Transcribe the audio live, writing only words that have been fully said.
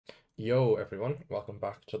Yo everyone, welcome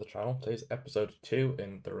back to the channel. Today's episode 2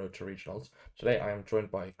 in the Road to Regionals. Today I am joined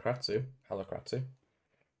by Kratsooo. Hello Kratsooo.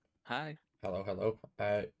 Hi. Hello, hello.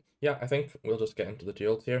 Yeah, I think we'll just get into the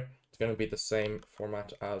duels here. It's going to be the same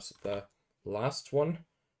format as the last one,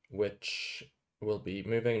 which will be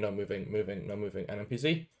moving, no moving, moving, no moving,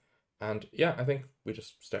 NPC. And yeah, I think we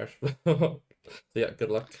just start. So yeah, good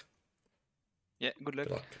luck. Yeah, good luck.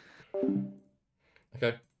 Good luck.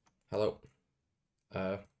 Okay, hello.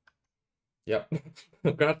 Uh, yeah,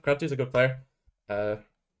 Kratsoo's a good player. Uh,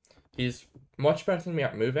 He's much better than me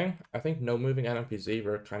at moving. I think no moving and NPC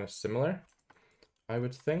were kind of similar, I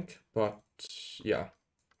would think. But yeah.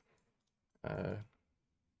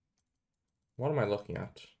 What am I looking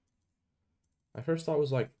at? I first thought it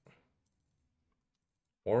was like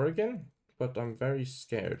Oregon, but I'm very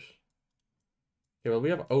scared. Okay, well, we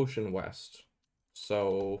have Ocean West.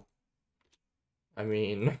 So, I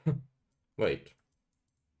mean, wait.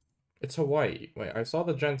 It's Hawaii. Wait, I saw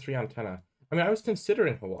the Gen 3 antenna. I mean, I was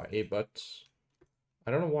considering Hawaii, but I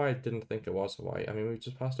don't know why I didn't think it was Hawaii. I mean, we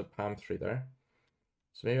just passed a palm tree there.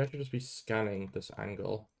 So maybe I should just be scanning this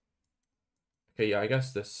angle. Okay, yeah, I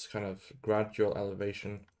guess this kind of gradual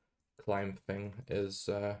elevation climb thing is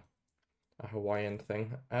a Hawaiian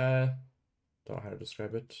thing. Don't know how to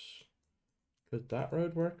describe it. Could that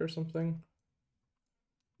road work or something?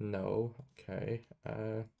 No. Okay.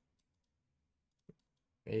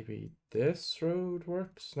 Maybe this road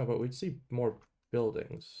works? No, but we'd see more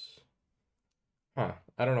buildings. Huh.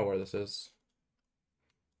 I don't know where this is.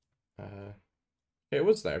 It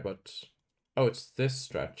was there, but oh, it's this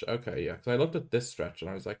stretch. Okay, yeah. Because I looked at this stretch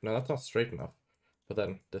and I was like, no, that's not straight enough. But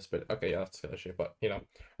then this bit, okay, yeah, that's the issue. But you know,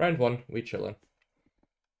 round one, we chillin'.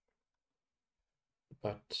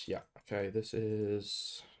 But yeah, okay, this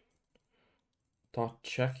is thought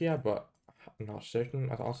Czechia, but I'm not certain.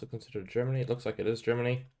 I also considered Germany. It looks like it is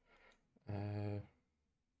Germany.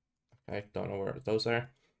 Okay, don't know where those are.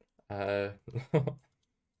 Uh,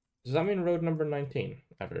 does that mean road number 19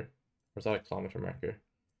 ever? Or is that a kilometer marker?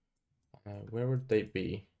 Where would they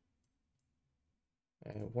be?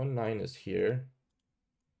 19 is here,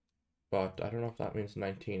 but I don't know if that means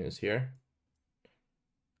 19 is here.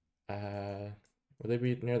 Would they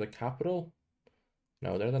be near the capital?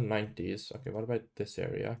 No, they're the 90s. Okay, what about this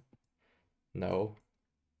area? No.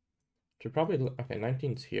 Should probably okay,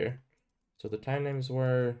 19's here. So the town names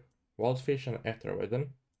were Waldfish and Etterwiden.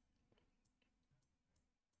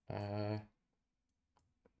 Uh,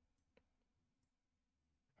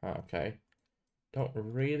 okay. Don't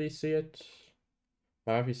really see it.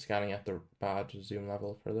 I might be scanning at the bad zoom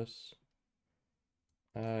level for this.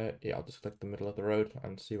 Yeah, I'll just click the middle of the road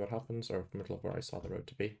and see what happens, or middle of where I saw the road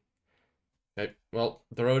to be. Okay, well,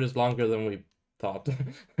 the road is longer than we thought,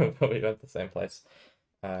 but we got the same place.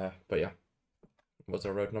 But yeah, what's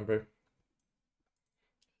our road number?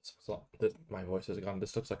 So my voice is gone.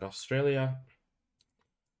 This looks like Australia.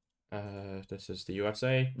 This is the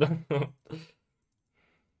USA.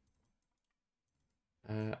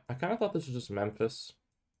 I kind of thought this was just Memphis,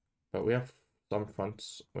 but we have some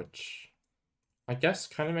fronts, which I guess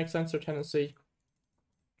kind of makes sense for Tennessee,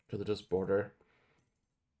 because it does border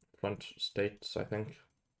front states, I think.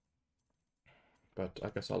 But I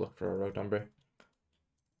guess I'll look for a road number.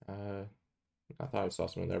 I thought I saw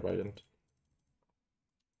something there, but I didn't.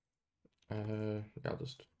 Yeah, I'll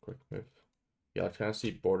just quick move. Yeah,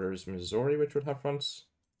 Tennessee borders Missouri, which would have fronts,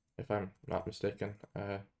 if I'm not mistaken.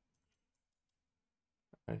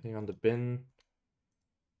 Anything on the bin?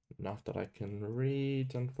 Not that I can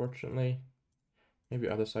read, unfortunately. Maybe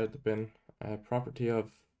other side of the bin. Property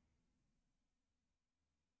of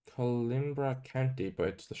Columbia County, but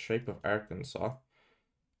it's the shape of Arkansas.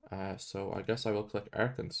 So I guess I will click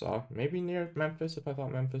Arkansas. Maybe near Memphis if I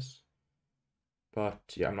thought Memphis. But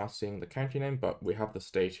yeah, I'm not seeing the county name, but we have the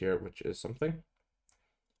state here, which is something.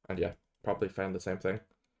 And yeah, probably found the same thing.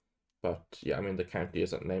 But yeah, I mean, the county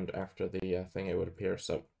isn't named after the thing it would appear,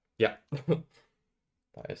 so yeah. That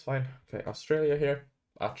is fine. Okay, Australia here,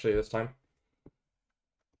 actually this time.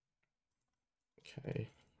 Okay,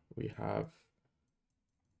 we have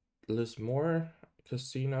Lismore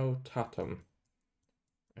Casino Tatum.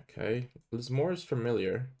 Okay, Lismore is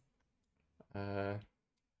familiar.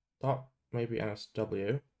 Thought maybe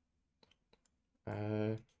NSW.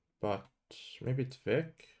 But maybe it's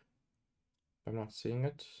Vic. I'm not seeing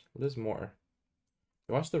it. Lismore.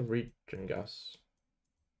 What's the region guess?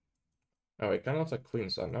 Oh, it kind of looks like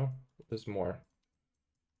Queensland, no? Lismore.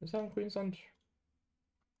 Is that in Queensland?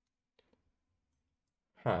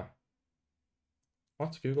 Huh.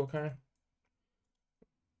 What's Google car?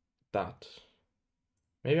 That.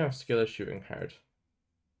 Maybe I'm skill is shooting hard.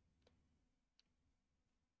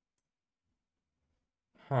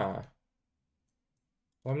 Huh.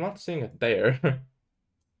 Well, I'm not seeing it there.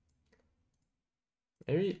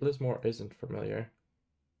 Maybe Lismore isn't familiar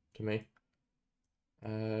to me.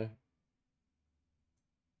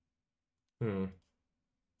 Hmm.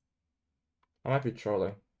 I might be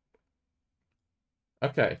trolling.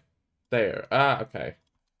 Okay. There. Ah, okay.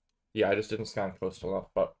 Yeah, I just didn't scan close enough,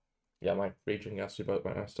 but yeah, my region guessed about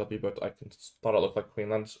my SW, but I thought it looked like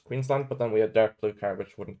Queensland, but then we had dark blue card,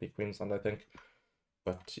 which wouldn't be Queensland, I think.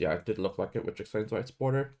 But yeah, it did look like it, which explains why it's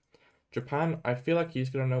border. Japan, I feel like he's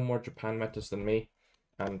gonna know more Japan metas than me,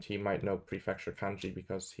 and he might know prefecture kanji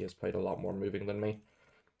because he has played a lot more moving than me.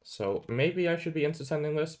 So maybe I should be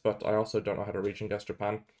insta-sending this, but I also don't know how to region guess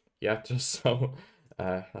Japan yet, so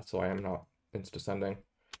that's why I'm not insta-sending,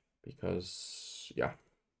 because yeah.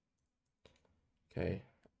 Okay,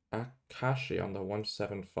 Akashi on the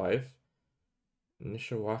 175.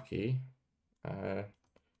 Nishiwaki. Okay,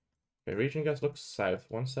 region guess looks south.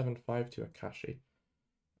 175 to Akashi.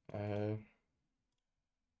 I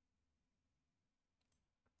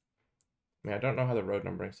mean, I don't know how the road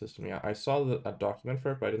numbering system. Yeah, I saw a document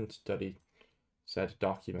for it, but I didn't study said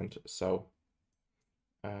document. So,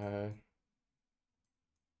 I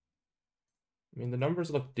mean, the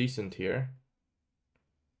numbers look decent here.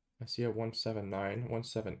 I see a 179,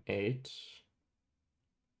 178,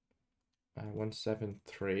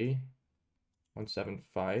 173,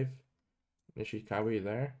 175. Nishikawa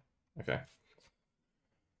there. Okay.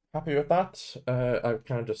 Happy with that. I've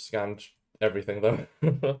kind of just scanned everything though.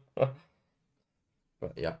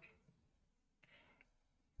 But yeah.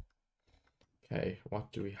 Okay,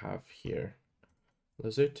 what do we have here?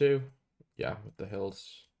 Lesotho, yeah, with the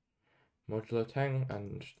hills. Modular Tang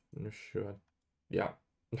and Nushua. Yeah.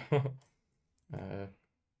 Is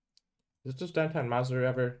it just downtown Maseru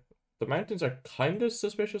ever? The mountains are kind of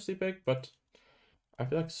suspiciously big, but I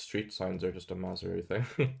feel like street signs are just a Maseru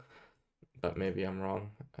thing. But maybe I'm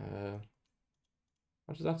wrong.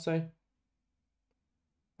 What does that say?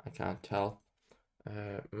 I can't tell.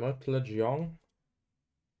 Motlejeong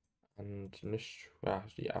and Nishwa.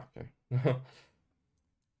 Yeah, okay.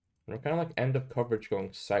 We're kind of like end of coverage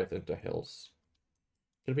going south into hills.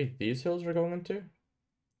 Could it be these hills we're going into?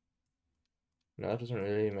 No, that doesn't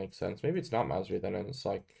really make sense. Maybe it's not Maseru then, and it's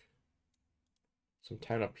like some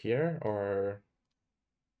town up here, or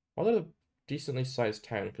what other decently sized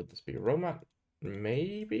town could this be? Roma?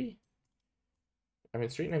 Maybe? I mean,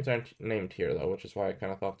 street names aren't named here though, which is why I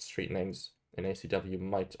kind of thought street names in ACW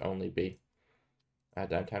might only be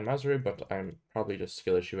downtown Maseru, but I'm probably just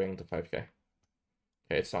skill issuing the 5k. Okay,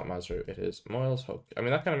 it's not Maseru, it is Moyles Hook. I mean,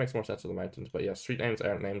 that kind of makes more sense of the mountains, but yeah, street names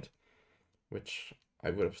aren't named, which I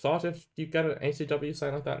would have thought if you get an ACW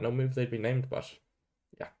sign like that, no move they'd be named, but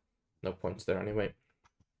yeah, no points there anyway.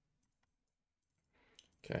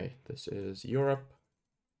 Okay, this is Europe.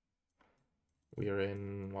 We are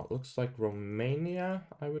in what looks like Romania,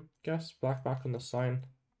 I would guess. Black back on the sign.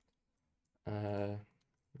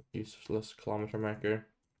 Useless kilometer marker.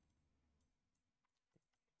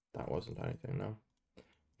 That wasn't anything, no.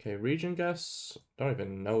 Okay, region guess. Don't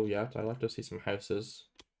even know yet. I'd like to see some houses.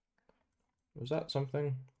 Was that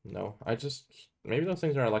something? No, maybe those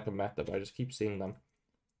things are like a method. I just keep seeing them.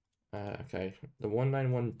 Okay, the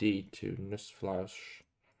 191D to Nusflash.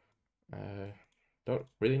 Don't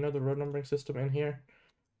really know the road numbering system in here.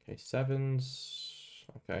 Okay, sevens.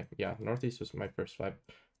 Okay, yeah, northeast was my first vibe,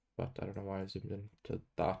 but I don't know why I zoomed into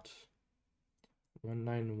that.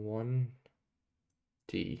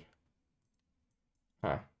 191D.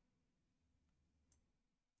 Huh.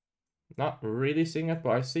 Not really seeing it,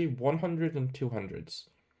 but I see 100 and 200s.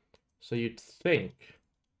 So you'd think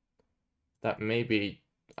that maybe,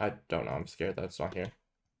 I don't know, I'm scared that it's not here.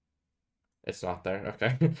 It's not there,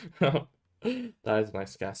 okay. That is a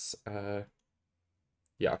nice guess.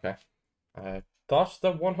 Yeah, okay. Thought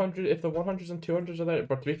the 100, if the 100s and 200s are there,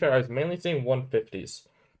 but to be fair, I was mainly seeing 150s.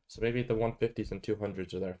 So maybe the 150s and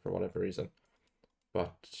 200s are there for whatever reason.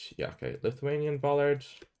 But yeah, okay. Lithuanian Bollard.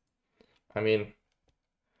 I mean,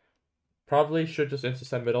 probably should just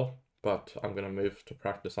insta-send middle, but I'm gonna move to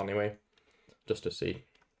practice anyway, just to see.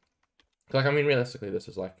 Like, I mean, realistically, this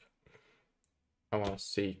is like, I want to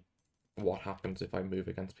see what happens if I move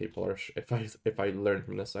against people, or if I learn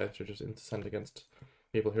from this, I should just insta-send against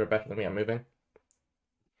people who are better than me at moving.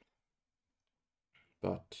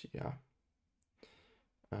 But yeah.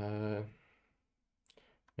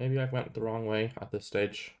 Maybe I went the wrong way at this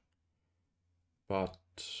stage. But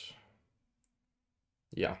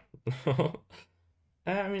yeah.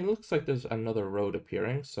 I mean, it looks like there's another road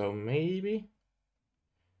appearing, so maybe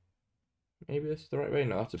this is the right way.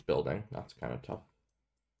 No, that's a building. That's kind of tough.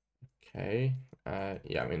 Okay.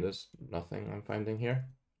 Yeah, I mean, there's nothing I'm finding here.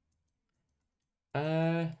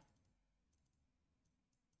 Yeah.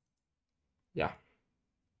 I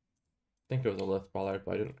think it was a Lith Bollard,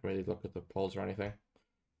 but I didn't really look at the polls or anything.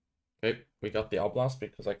 Okay, we got the Oblast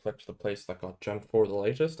because I clicked the place that got Gen 4 the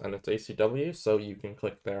latest, and it's ACW, so you can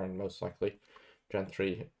click there and most likely Gen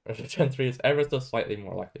 3. Gen 3 is ever so slightly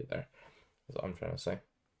more likely there, is what I'm trying to say.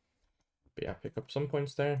 But yeah, pick up some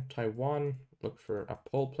points there. Taiwan, look for a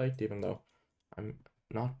pole plate, even though I'm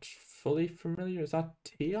not fully familiar. Is that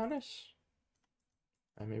T on it?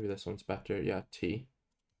 Maybe this one's better. Yeah, T.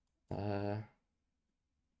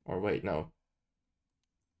 Or wait, no.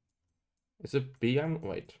 Is it B?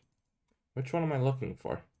 Wait. Which one am I looking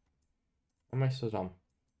for? Am I so dumb?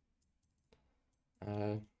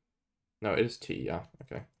 No, it is T, yeah.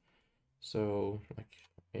 Okay. So like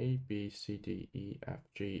A, B, C, D, E, F,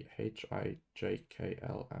 G, H, I, J, K,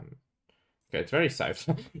 L, M. Okay, it's very south.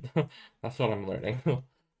 That's what I'm learning.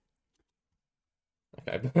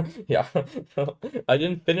 Okay, yeah. I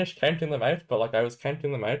didn't finish counting them out, but like I was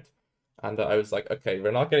counting them out, and I was like, okay,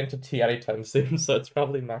 we're not getting to T anytime soon, so it's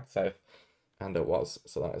probably max south, and it was.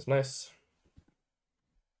 So that is nice.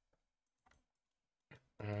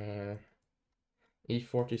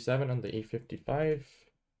 E47 and the E55.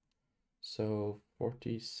 So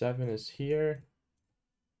 47 is here,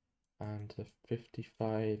 and the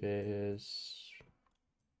 55 is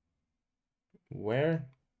where?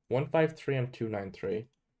 153 and 293.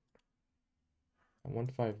 And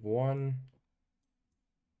 151.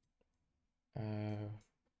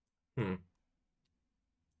 Hmm.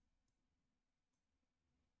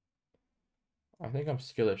 I think I'm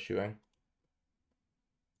skill issuing.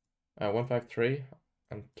 153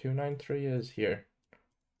 and 293 is here.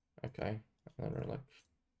 Okay. And then we're like,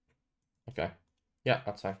 okay. Yeah,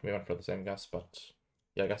 that's fine. We went for the same guess, but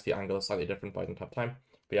yeah, I guess the angle is slightly different, but I didn't have time.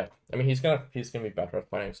 But yeah, I mean, he's gonna be better at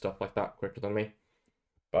finding stuff like that quicker than me.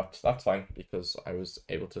 But that's fine because I was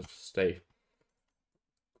able to stay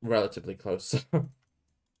relatively close.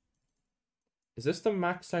 Is this the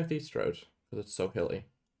max southeast road? Because it's so hilly.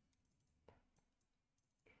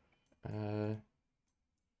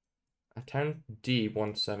 A town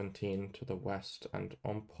D117 to the west and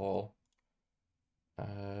Paul.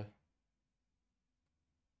 Yeah,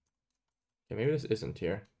 maybe this isn't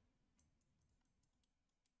here.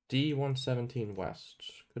 D117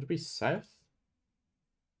 west. Could it be south?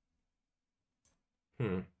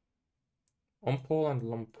 Umpol and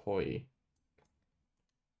Lumpoy.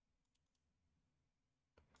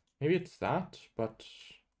 Maybe it's that, but...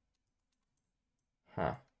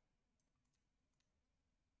 Huh.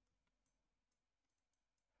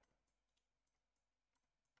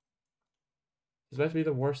 This might be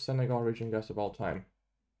the worst Senegal region guess of all time.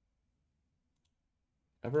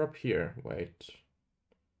 Ever up here? Wait.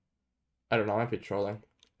 I don't know, I might be trolling.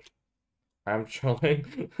 I'm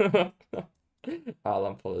trolling.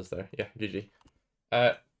 Lumpol is there. Yeah, GG.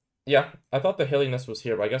 Yeah, I thought the hilliness was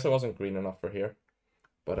here, but I guess it wasn't green enough for here.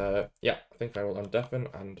 But yeah, I think I will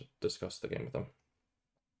undeafen and discuss the game with them.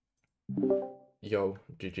 Yo,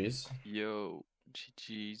 GG's. Yo,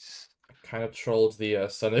 GG's. Kind of trolled the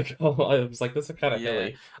Senegal. I was like, this is kind of Yeah,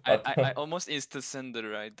 hilly, I, but I, I almost insta sent the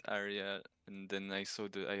right area, and then I saw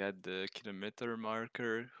I had the kilometer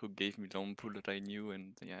marker who gave me the Lompul that I knew,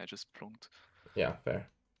 and yeah, I just plonked. yeah, fair.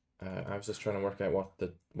 I was just trying to work out what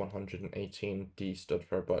the 118D stood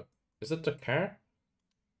for, but is it Dakar?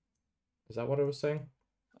 Is that what I was saying?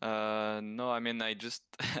 No, I mean I just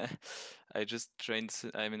I just trained.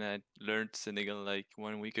 I mean I learned Senegal like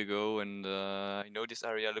 1 week ago, and I know this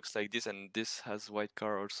area looks like this, and this has white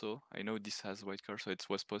car also. I know this has white car, so it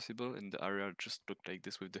was possible, and the area just looked like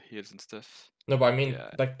this with the hills and stuff. No, but I mean,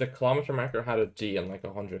 Yeah. like the kilometer marker had a D in like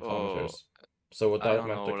 100 Oh, kilometers. So would that I have don't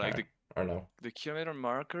meant know. Like Dakar or no? the kilometer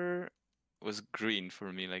marker was green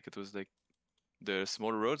for me. Like it was like the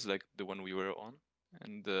small roads, like the one we were on,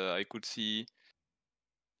 and I could see,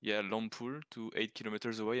 yeah, Lompoul to 8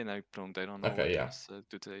 kilometers away, and I plonked. I don't know Okay, what yeah, else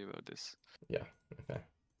to tell you about this. yeah, okay.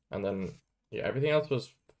 And then yeah, everything else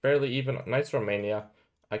was fairly even. Nice Romania.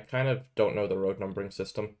 I kind of don't know the road numbering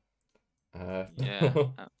system. Yeah,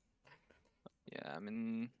 yeah. I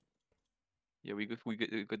mean, yeah, we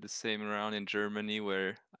got the same round in Germany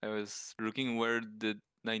where I was looking where the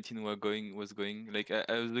 19 was going. Like I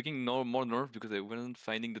was looking more north because I wasn't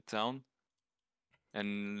finding the town,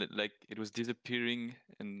 and like it was disappearing,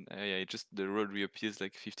 and yeah, the road reappears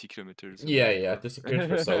like 50 kilometers Yeah, away. yeah, it disappeared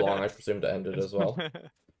for so long. I presumed it ended as well.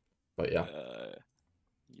 But yeah. uh,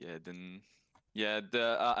 yeah, then yeah,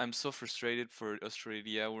 I'm so frustrated for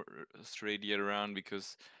Australia around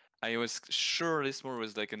because I was sure Lismore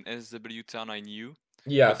was like an SW town I knew,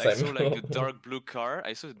 Yeah, But I same. saw like the dark blue car.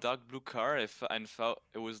 I saw the dark blue car. And thought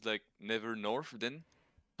it was like never north then,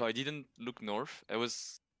 so I didn't look north.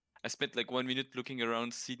 I spent like 1 minute looking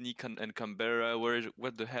around Sydney and Canberra.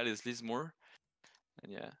 What the hell is Lismore?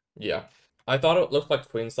 And yeah. Yeah. I thought it looked like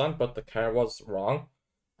Queensland, but the car was wrong.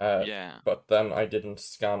 Yeah. But then I didn't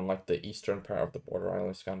scan like the eastern part of the border. I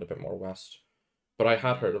only scanned a bit more west. But I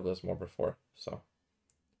had heard Yeah. of Lismore before, so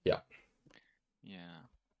yeah. Yeah.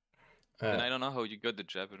 Then Uh, I don't know how you got the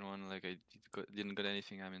Japan one. Like didn't got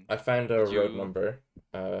anything. I mean, I found a did road you? number,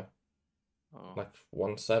 Oh. like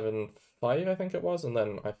 175, I think it was, and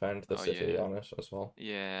then I found the Oh city yeah. on it as well.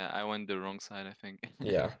 Yeah, I went the wrong side, I think.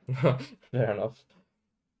 Yeah, fair enough.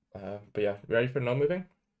 But yeah, ready for no moving?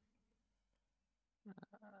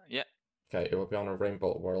 Yeah. Okay, it will be on a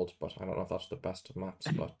rainbow world, but I don't know if that's the best of maps,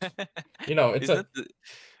 but you know, Isn't that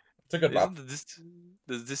it's a good map. isn't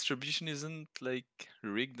the distribution isn't like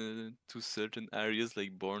rigged to certain areas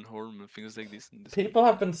like Bornholm and things like this in this map? People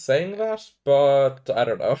have been saying that, but I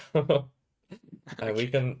don't know. We Okay.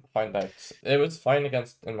 can find out. It was fine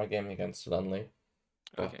in my game against Lunley,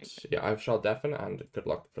 Okay. but yeah, I shall deafen and good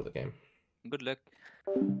luck for the game. Good luck.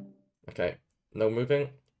 Okay, no moving.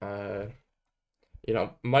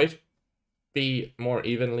 Might be more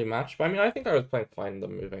evenly matched, but I mean, I think I was playing fine the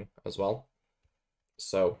moving as well.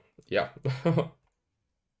 So yeah.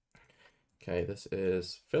 Okay, this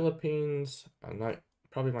is Philippines.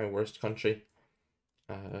 Probably my worst country.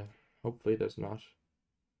 Hopefully there's not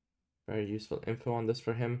very useful info on this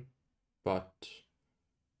for him, but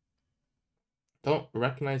don't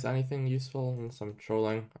recognize anything useful unless I'm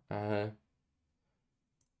trolling.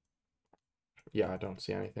 Yeah, I don't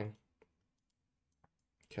see anything.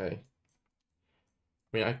 Okay.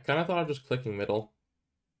 I mean, I kind of thought of just clicking middle.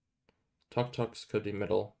 Tuk-tuks could be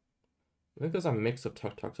middle. I think there's a mix of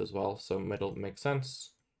tuk-tuks as well, so middle makes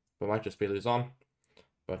sense. But might just be Luzon.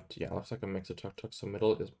 But yeah, looks like a mix of tuk-tuks, so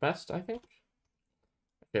middle is best, I think.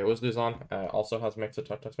 Okay, it was Luzon. Also has a mix of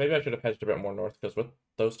tuk-tuks. Maybe I should have hedged a bit more north, because with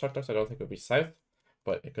those tuk-tuks, I don't think it would be south.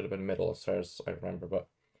 But it could have been middle as far as I remember, but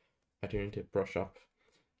I do need to brush up.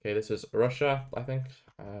 Okay, this is Russia, I think.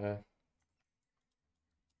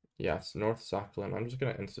 Yes, North Sakhalin. I'm just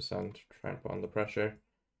gonna insta-send, try and put on the pressure.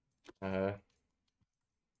 But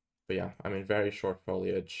yeah, I mean, very short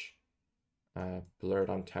foliage, blurred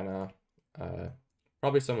antenna,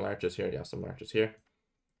 probably some larches here. Yeah, some larches here.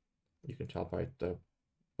 You can tell by the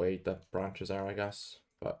way the branches are, I guess.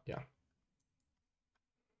 But yeah.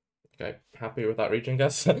 Okay, happy with that region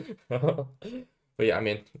guess. But yeah, I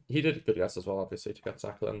mean, he did a good guess as well, obviously, to get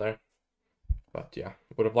Sakhalin there. But yeah,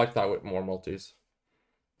 would have liked that with more multis.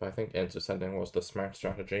 But I think insta-sending was the smart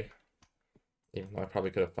strategy. Even though I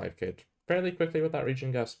probably could have 5k'd fairly quickly with that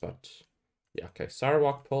region guess, but yeah, okay.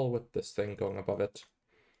 Sarawak pull with this thing going above it.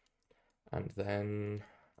 And then,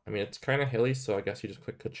 I mean, it's kind of hilly, so I guess you just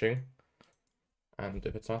click Kaching. And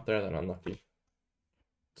if it's not there, then unlucky.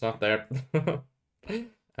 It's not there.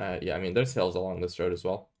 Yeah, I mean, there's hills along this road as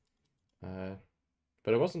well.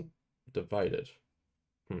 But it wasn't divided.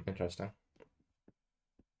 Interesting.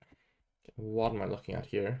 What am I looking at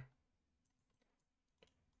here?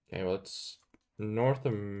 Okay, well, it's North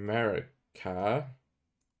America. I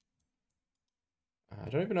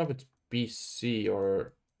don't even know if it's BC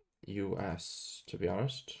or US, to be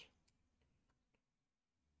honest.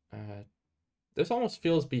 This almost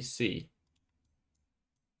feels BC.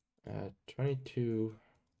 22.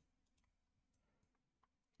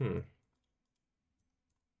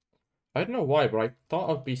 I don't know why, but I thought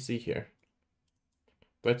of BC here.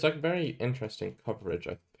 But it's like very interesting coverage,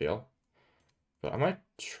 I feel. But I might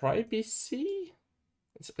try BC?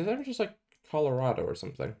 Is that just like Colorado or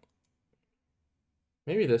something?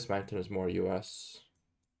 Maybe this mountain is more US.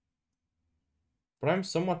 But I'm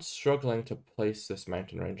somewhat struggling to place this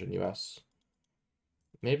mountain range in US.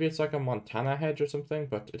 Maybe it's like a Montana hedge or something,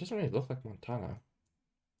 but it doesn't really look like Montana.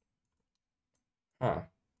 Huh.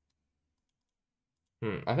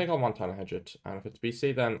 I think I'll Montana hedge it. And if it's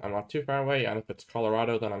BC, then I'm not too far away. And if it's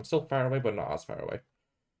Colorado, then I'm still far away, but not as far away.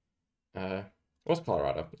 What's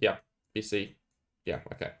Colorado? Yeah, BC. Yeah,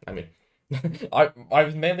 okay. I mean, I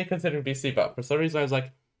was mainly considering BC, but for some reason I was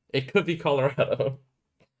like, it could be Colorado.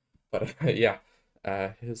 But yeah,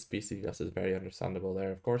 his BC guess is very understandable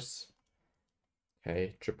there, of course.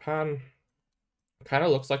 Okay, Japan. Kind of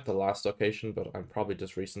looks like the last location, but I'm probably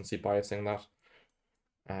just recency biasing that.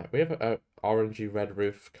 We have a orangey red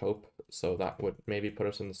roof cope, so that would maybe put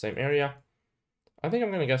us in the same area. I think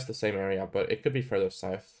I'm gonna guess the same area, but it could be further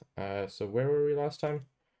south. So where were we last time?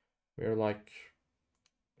 We were like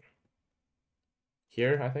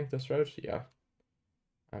here, I think this road, yeah.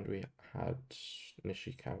 And we had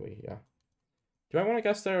Nishikawa, yeah. Do I want to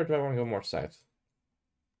guess there, or do I want to go more south?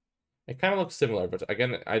 It kind of looks similar, but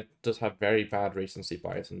again, I just have very bad recency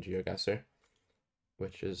bias in Geoguessr,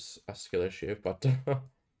 which is a skill issue, but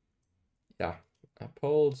yeah.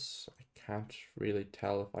 Polls, I can't really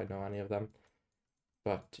tell if I know any of them.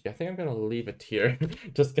 But yeah, I think I'm gonna leave it here.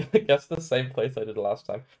 Just guess the same place I did last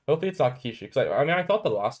time. Hopefully it's not Kishu, because I mean I thought the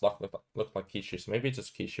last lock looked like Kishu, so maybe it's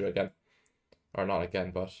just Kishu again. Or not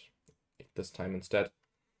again, but this time instead.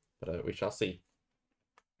 But we shall see.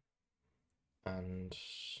 And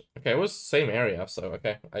okay, it was the same area, so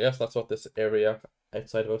okay. I guess that's what this area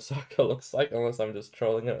outside of Osaka looks like, unless I'm just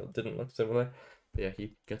trolling it. It didn't look similar. But yeah,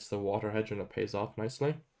 he gets the water hedge and it pays off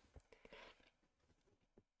nicely.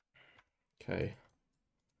 Okay.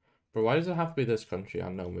 But why does it have to be this country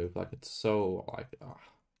on no move? Like, it's so, like, it's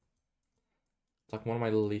like one of my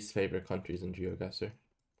least favorite countries in Geoguessr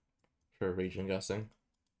for region guessing.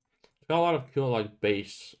 It's got a lot of cool, like,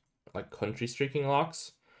 base, like, country streaking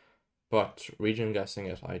locks, but region guessing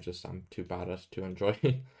it, I'm too bad at to enjoy.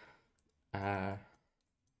 I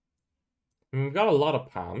mean, we've got a lot of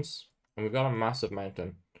palms, and we've got a massive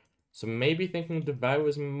mountain. So maybe thinking Devout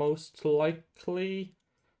is most likely.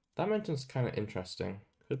 That mountain's kind of interesting.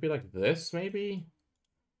 Could be like this, maybe?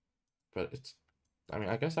 But it's, I mean,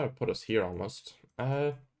 I guess I would put us here almost.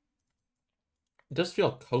 It does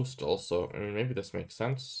feel coastal, so I mean, maybe this makes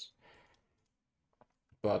sense.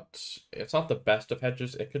 But it's not the best of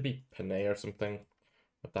hedges. It could be Panay or something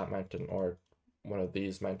with that mountain, or one of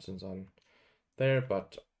these mountains on there,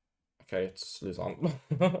 but okay, it's Luzon.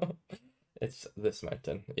 It's this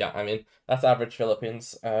mountain. Yeah, I mean, that's average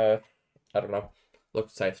Philippines. I don't know.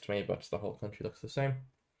 Looks south to me, but the whole country looks the same.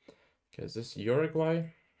 Okay, is this Uruguay?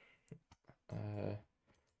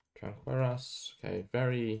 Tranqueras. Okay,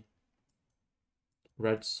 very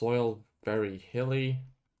red soil, very hilly.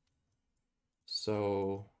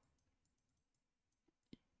 So,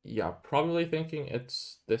 yeah, probably thinking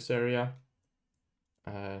it's this area.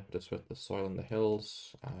 Just with the soil in the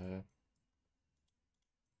hills.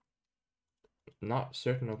 Not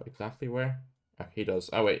certain of exactly where. Oh, he does.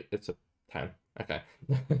 Oh, wait, it's a town. Okay.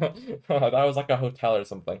 That was like a hotel or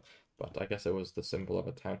something. But I guess it was the symbol of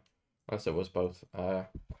a town. Unless it was both.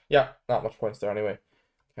 Yeah, not much points there anyway.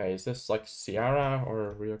 Okay, is this like Sierra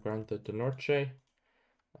or Rio Grande do Norte?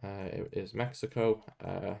 It is Mexico.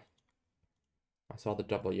 I saw the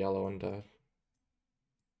double yellow and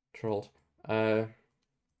trolled.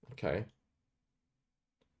 Okay.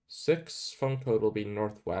 6 phone code will be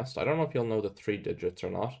northwest. I don't know if you'll know the 3 digits or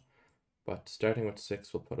not, but starting with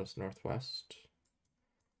 6 will put us northwest.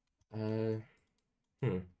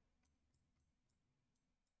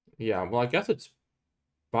 Yeah, well, I guess it's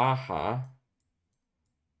Baja,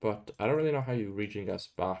 but I don't really know how you region guess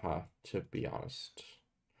Baja, to be honest.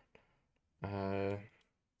 Well,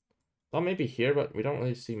 maybe here, but we don't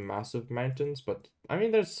really see massive mountains, but I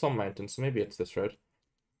mean, there's some mountains, so maybe it's this road.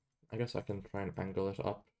 I guess I can try and angle it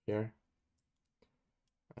up here.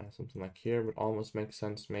 Something like here would almost make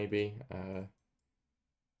sense, maybe.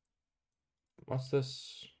 What's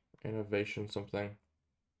this? Innovation something.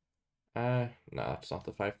 No, that's not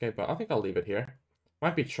the 5K, but I think I'll leave it here.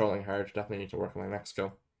 Might be trolling hard. Definitely need to work on my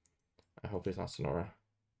Mexico. I hope he's not Sonora.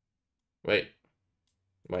 Wait.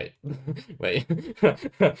 Wait. Wait.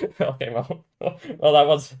 Okay, well, that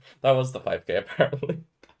was the 5K apparently.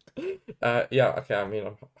 Yeah, okay, I mean,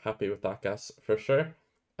 I'm happy with that guess for sure.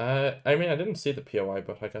 I mean, I didn't see the POI,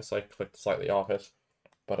 but I guess I clicked slightly off it.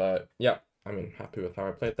 But yeah, I mean, happy with how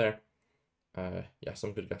I played there. Yeah,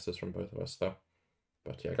 some good guesses from both of us though.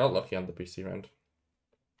 But yeah, I got lucky on the BC round.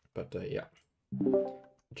 But yeah.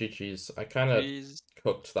 GG's. I kind of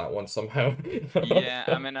cooked that one somehow. Yeah,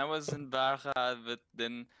 I mean, I was in Barra, but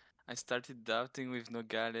then I started doubting with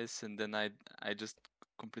Nogales, and then I just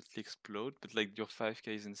completely explode. But like your 5K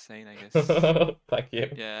is insane, I guess. Thank you.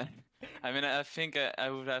 Yeah, I mean, I think I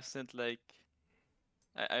would have sent like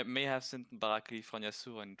I may have sent Barra California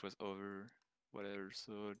Sur, and it was over whatever.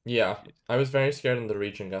 So yeah, I was very scared in the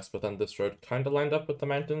region guess, but then this road kind of lined up with the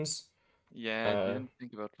mountains. Yeah, I didn't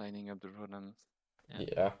think about lining up the road, and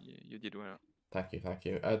yeah, you did well. Thank you, thank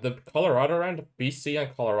you. The Colorado round, BC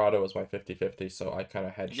and Colorado was my 50-50, so I kind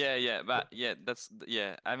of hedged. Yeah, but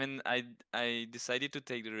yeah, I mean, I decided to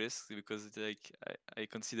take the risk because like I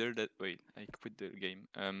considered that. Wait, I quit the game.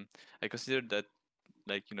 I considered that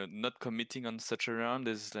like not committing on such a round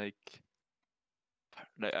is like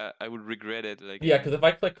I would regret it. Like yeah, because if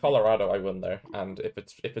I click Colorado, I win there, and if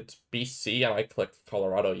it's BC and I click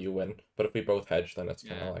Colorado, you win. But if we both hedge, then it's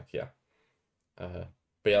kind of like yeah.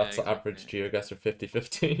 But yeah, that's the average Geoguessr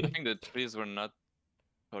 50-50. I think the trees were not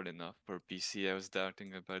tall enough for BC. I was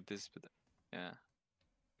doubting about this, but yeah.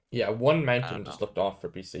 Yeah, one I mountain don't know. just looked off for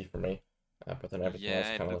BC for me, but then everything else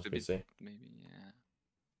Yeah, it kind of looked looked a bit BC. maybe. Yeah.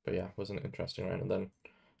 But yeah, it was an interesting round, and then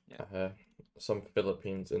Yeah. some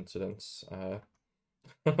Philippines incidents.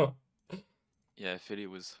 Yeah, Philly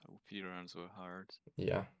was few rounds were hard.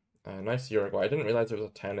 Yeah, nice Uruguay. I didn't realize it was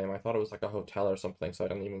a town name. I thought it was like a hotel or something, so I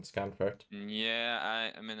didn't even scan for it.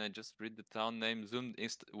 Yeah, I mean I just read the town name, zoomed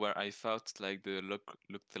inst where I thought like the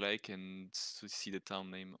looked like, and to see the town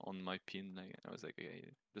name on my pin, like I was like, okay,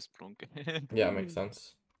 just plonk. Yeah, it makes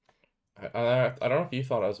sense. I don't know if you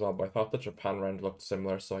thought it as well, but I thought the Japan round looked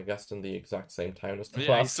similar, so I guessed in the exact same town as the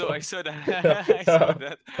Yeah, last I one. saw that. I saw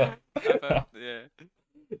that. I thought, yeah.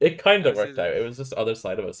 It kind I of was worked just, out. It was just other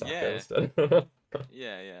side of Osaka yeah, instead.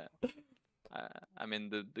 yeah. I mean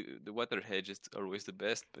the water hedge is always the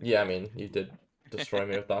best, but Yeah, I yeah. mean, you did destroy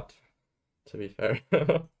me with that, to be fair.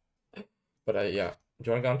 But yeah. Do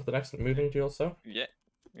you want to go on to the next moving deal, so? Yeah,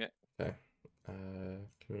 yeah. Okay.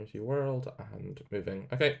 Community world and moving.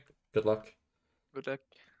 Okay, good luck. Good luck.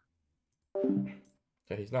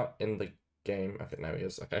 Okay, he's not in the game. Okay, now he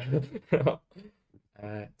is. Okay.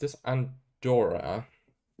 This Andorra.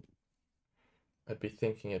 I'd be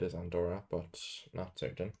thinking it is Andorra, but not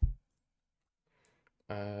certain.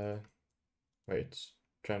 Wait, it's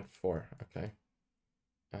Trent 4. Okay.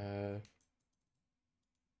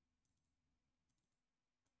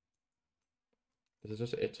 Is it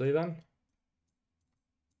just Italy then?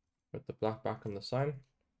 With the black back on the sign?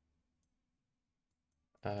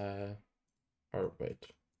 Or wait.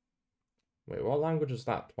 Wait, what language is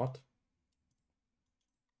that? What?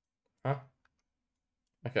 Huh?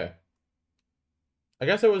 Okay. I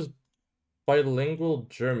guess it was bilingual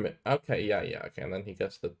German. Okay, yeah, okay. And then he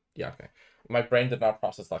gets the, yeah, okay. My brain did not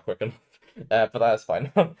process that quick enough. But that's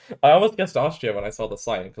fine. I almost guessed Austria when I saw the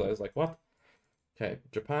sign, because I was like, what? Okay,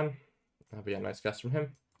 Japan. That'll be a nice guess from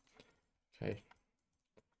him. Okay.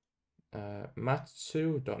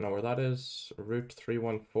 Matsu, don't know where that is. Route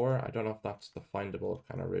 314. I don't know if that's the findable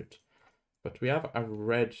kind of route. But we have a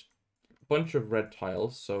bunch of red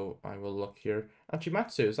tiles, so I will look here. Actually,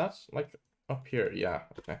 Matsu, is that like up here? Yeah,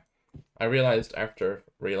 okay. I realized after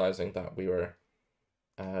realizing that we were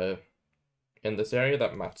in this area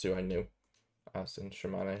that Matsu I knew as in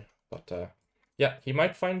Shimane. But yeah, he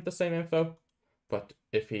might find the same info, but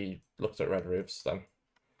if he looks at red roofs, then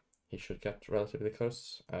he should get relatively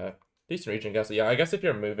close. Decent region guess. Yeah, I guess if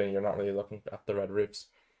you're moving, you're not really looking at the red roofs.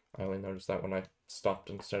 I only noticed that when I stopped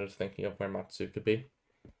and started thinking of where Matsu could be.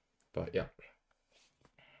 But yeah.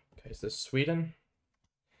 Okay, is this Sweden?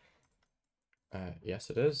 Yes,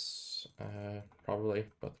 it is. Probably,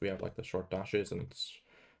 but we have like the short dashes and it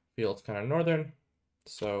feels kind of northern.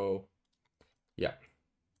 So, yeah.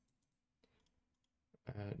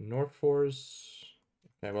 Northfors.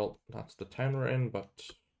 Okay, well, that's the town we're in, but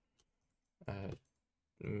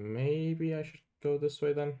maybe I should go this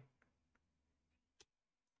way then.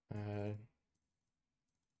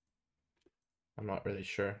 I'm not really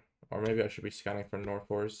sure. Or maybe I should be scanning for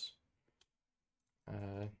Northfors.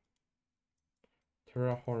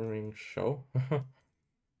 Terraforming show.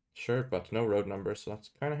 Sure, but no road number, so that's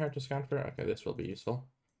kind of hard to scan for. Okay, this will be useful.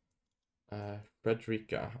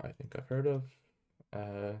 Frederica, I think I've heard of.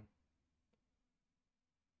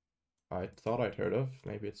 I thought I'd heard of.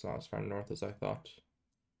 Maybe it's not as far north as I thought.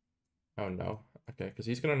 Oh no. Okay, because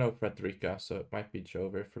he's gonna know Frederica, so it might be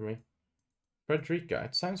Jover for me. Frederica,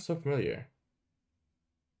 it sounds so familiar.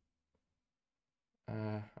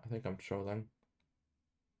 I think I'm trolling.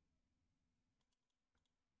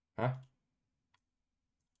 Huh?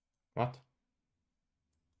 What?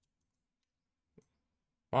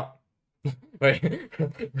 What? Wait.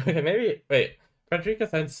 Okay, maybe. Wait. Frederica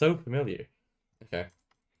sounds so familiar. Okay.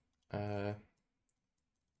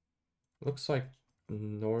 Looks like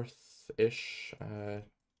north-ish.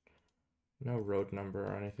 No road number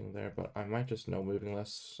or anything there, but I might just know moving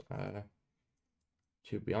less.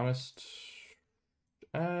 To be honest.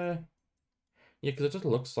 Yeah, because it just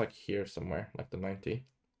looks like here somewhere, like the 90.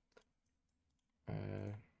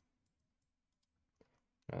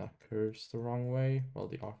 That curves the wrong way. Well,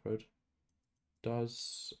 the off-road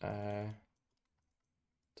does.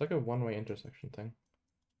 It's like a one-way intersection thing.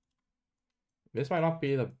 This might not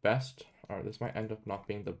be the best, or this might end up not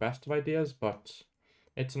being the best of ideas, but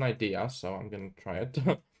it's an idea, so I'm gonna try it.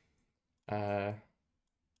 I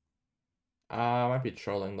might be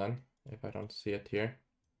trolling then, if I don't see it here.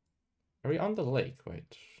 Are we on the lake?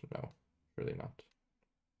 Wait, no, really not.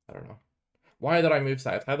 I don't know. Why did I move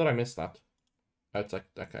south? How did I miss that? Oh, it's like,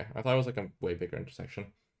 okay. I thought it was like a way bigger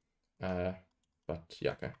intersection. But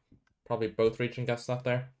yeah, okay. Probably both region guessed that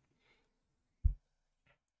there.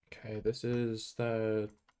 Okay, this is the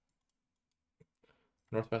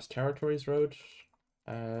Northwest Territories Road.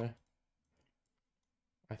 I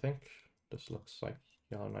think this looks like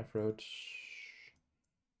Yellowknife Road.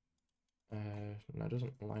 No, it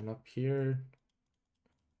doesn't line up here.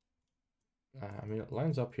 I mean, it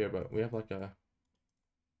lines up here, but we have like a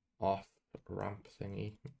off ramp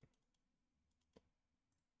thingy.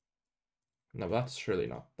 No, that's surely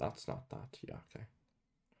not. That's not that. Yeah, okay.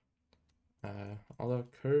 Although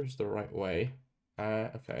it curves the right way.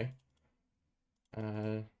 Okay.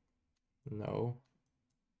 No.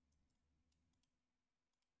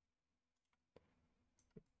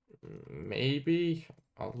 Maybe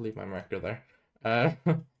I'll leave my marker there.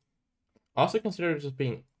 Also consider it just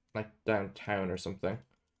being like downtown or something.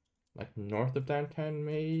 Like north of downtown,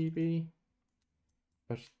 maybe.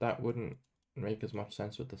 But that wouldn't make as much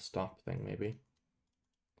sense with the stop thing, maybe.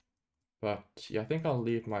 But yeah, I think I'll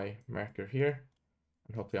leave my marker here.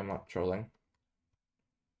 And hopefully I'm not trolling.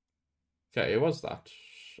 Okay, it was that.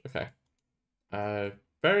 Okay.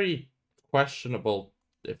 Very questionable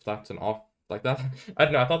if that's an off like that. I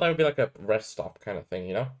don't know, I thought that would be like a rest stop kind of thing,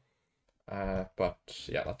 you know? But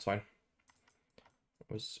yeah, that's fine.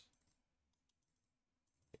 It was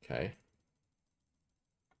okay.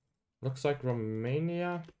 Looks like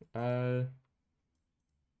Romania,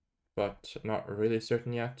 but not really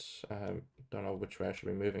certain yet. Don't know which way I should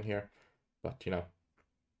be moving here, but you know,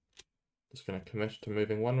 just gonna commit to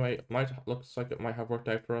moving one way. Looks like it might have worked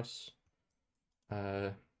out for us.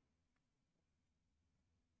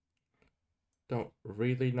 Don't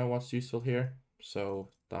really know what's useful here, so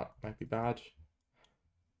that might be bad.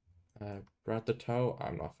 Brad the toe,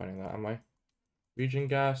 I'm not finding that, am I? Region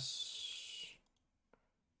gas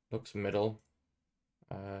looks middle.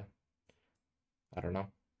 I don't know.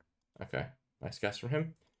 Okay, nice guess from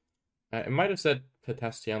him. It might have said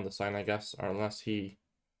Petesti on the sign, I guess, or unless he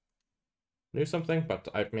knew something, but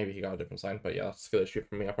maybe he got a different sign. But yeah, that's a skill issue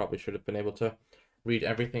for me. I probably should have been able to read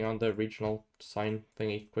everything on the regional sign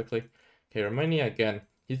thingy quickly. Okay, Romania again.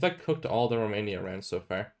 He's like cooked all the Romania rounds so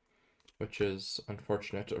far, which is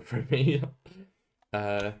unfortunate for me.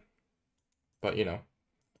 But you know,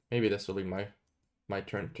 maybe this will be my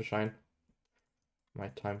turn to shine. My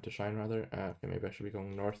time to shine, rather. Okay, maybe I should be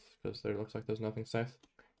going north because there looks like there's nothing south.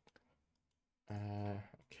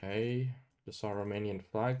 Okay, just saw a Romanian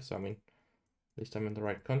flag, so I mean, at least I'm in the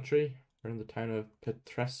right country. We're in the town of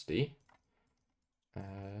Petresti.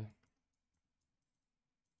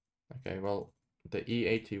 Okay, well, the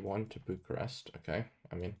E81 to Bucharest. Okay,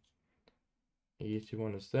 I mean,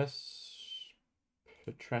 E81 is this.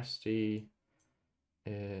 Petresti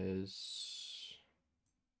is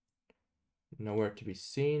nowhere to be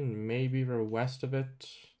seen. Maybe we're west of it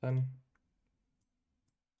then.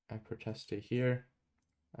 Petresti here.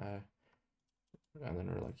 And then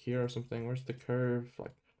we're like here or something. Where's the curve?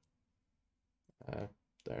 Like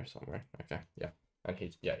there somewhere. Okay, yeah. And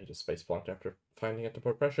he just space blanked after finding it to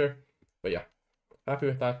port pressure. But yeah, happy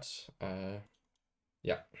with that.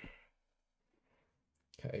 Yeah.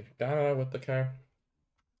 Okay, Ghana with the car.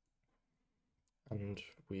 And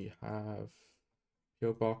we have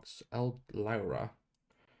PO Box El Laura.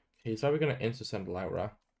 Okay, so we're gonna insta-send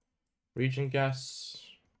Laura. Region gas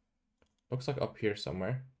looks like up here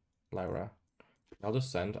somewhere. Laura. I'll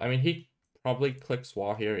just send. I mean, he probably clicks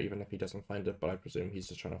WA here even if he doesn't find it, but I presume he's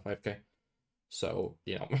just trying to 5k. So,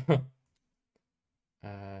 you know.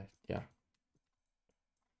 Yeah.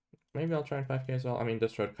 Maybe I'll try and 5k as well. I mean,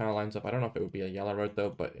 this road kind of lines up. I don't know if it would be a yellow road though,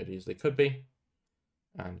 but it easily could be.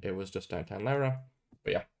 And it was just downtown Laura.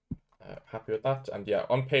 But yeah, happy with that. And yeah,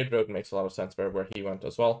 unpaid road makes a lot of sense where he went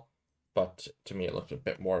as well. But to me, it looked a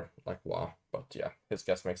bit more like wow. But yeah, his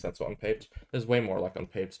guess makes sense with unpaid. There's way more like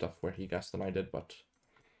unpaid stuff where he guessed than I did. But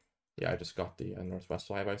yeah, I just got the Northwest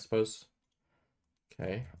vibe, I suppose.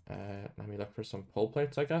 Okay, let me look for some pull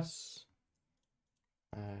plates, I guess.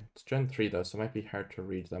 It's Gen 3 though, so it might be hard to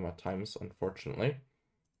read them at times, unfortunately.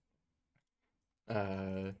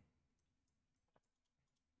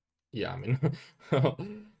 Yeah, I mean,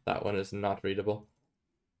 that one is not readable.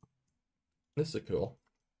 This is cool.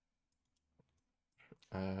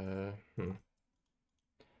 Yeah,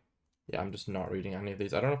 I'm just not reading any of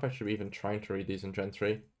these. I don't know if I should be even trying to read these in Gen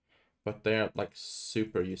 3, but they're like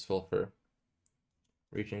super useful for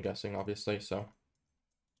region guessing, obviously, so.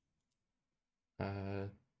 No,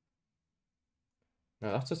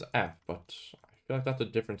 that's just F, but I feel like that's a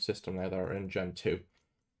different system now that are in Gen 2,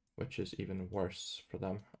 which is even worse for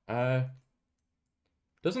them.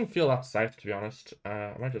 Doesn't feel that safe, to be honest.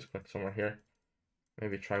 I might just click somewhere here.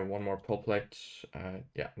 Maybe try one more pull plate.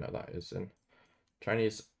 Yeah, no, that is in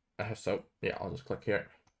Chinese. So yeah, I'll just click here.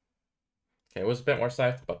 Okay, it was a bit more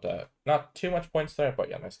south, but not too much points there. But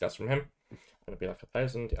yeah, nice guess from him. Gonna be like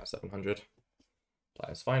 1,000. Yeah, 700.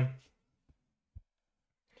 That is fine.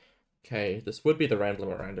 Okay, this would be the round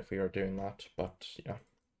limit round if we were doing that, but yeah,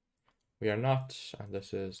 we are not. And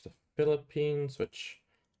this is the Philippines, which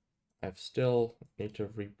I've still need to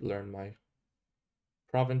relearn my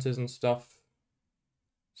provinces and stuff.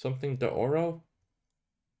 Something de Oro?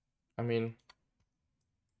 I mean,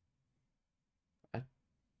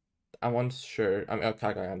 I once sure. I mean, oh,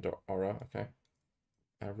 Cagayan de Oro. Okay,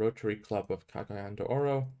 a Rotary Club of Cagayan de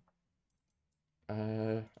Oro.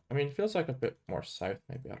 I mean, it feels like a bit more south,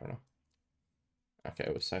 maybe. I don't know. Okay,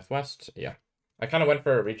 it was southwest. Yeah, I kind of went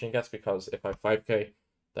for a region guess because if I 5k,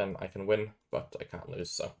 then I can win, but I can't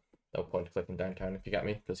lose. So no point clicking downtown if you get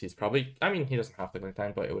me, because he's probably. I mean, he doesn't have to click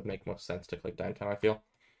down, but it would make most sense to click downtown, I feel.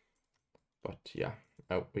 But yeah,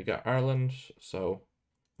 we got Ireland. So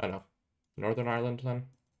I know Northern Ireland then.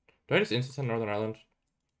 Do I just insist on Northern Ireland?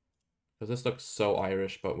 Because this looks so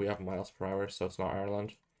Irish, but we have miles per hour, so it's not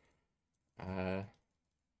Ireland.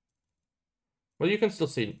 Well, you can still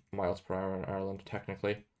see miles per hour in Ireland,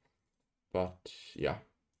 technically. But, yeah.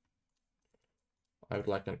 I would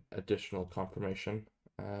like an additional confirmation.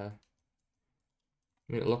 I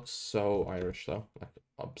mean, it looks so Irish, though. Like,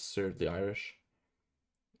 absurdly Irish.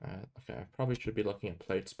 Okay, I probably should be looking at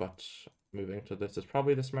plates, but moving to this is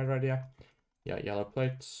probably the smarter idea. Yeah, yellow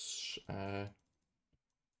plates.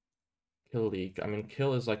 Kill League. I mean,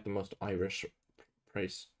 kill is like the most Irish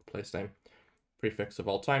place name prefix of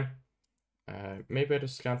all time. Maybe I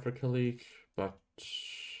just scan for Kill League, but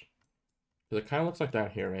it kind of looks like down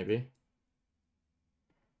here, maybe.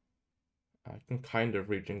 I can kind of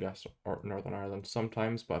region guess or Northern Ireland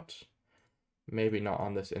sometimes, but maybe not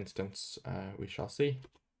on this instance. We shall see.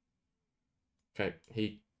 Okay,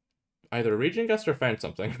 he either region guessed or found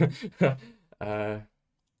something. But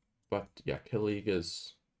yeah, Kill League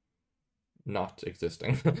is not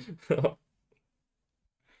existing. But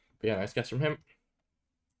yeah, nice guess from him.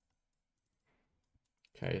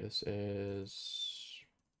 Okay, this is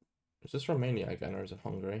this Romania again, or is it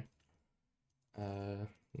Hungary?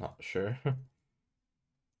 Not sure. Yeah,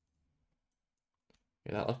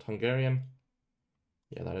 that looked Hungarian.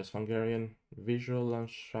 Yeah, that is Hungarian. Visual and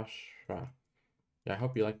Shashra. Yeah, I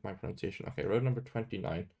hope you like my pronunciation. Okay, road number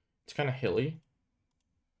 29. It's kind of hilly.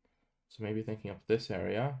 So maybe thinking of this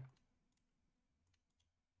area.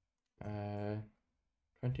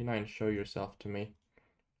 29, show yourself to me.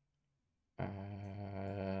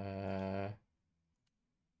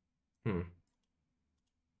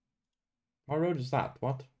 What road is that?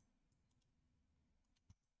 What?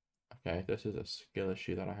 Okay, this is a skill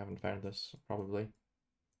issue that I haven't found this, probably.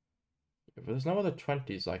 But there's no other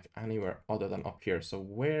 20s like anywhere other than up here. So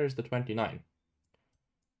where's the 29?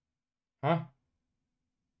 Huh?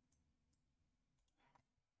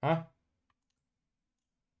 Huh?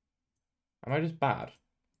 Am I just bad?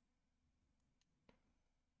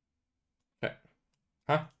 Okay.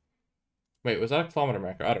 Huh? Wait, was that a kilometer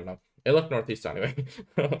marker? I don't know. It looked northeast anyway.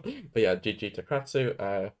 But yeah, GG to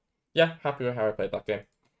Kratsooo. Yeah, happy with how I played that game.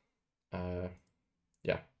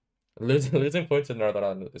 Yeah. Losing points in Northern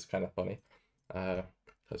Ireland is kind of funny.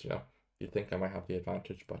 Because, you know, you'd think I might have the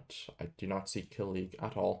advantage, but I do not see Kill League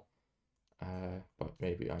at all. But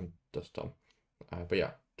maybe I'm just dumb. But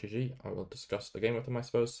yeah, GG. I will discuss the game with him, I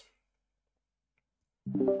suppose.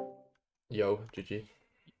 Yo, GG.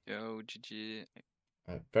 Yo, GG.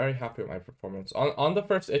 I'm very happy with my performance. On the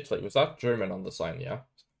first Italy, was that German on the sign, yeah?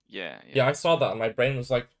 Yeah, Yeah, I that's saw right. that and my brain was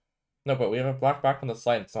like, no, but we have a black back on the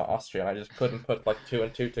sign, it's not Austria, and I just couldn't put like two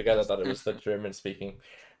and two together that it was the German speaking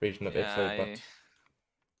region of Yeah, Italy, I but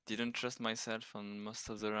didn't trust myself on most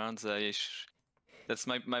of the rounds. That's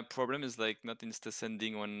my problem is like not insta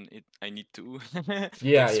sending when I need to. Like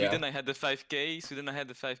yeah. Sweden, I had the 5K. Sweden, I had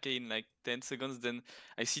the 5K in like 10 seconds. Then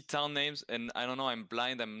I see town names and I don't know. I'm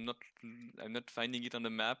blind. I'm not finding it on the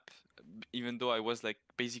map, even though I was like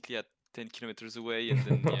basically at 10 kilometers away. And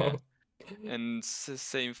then yeah, and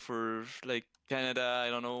same for like Canada. I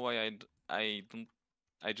don't know why I don't.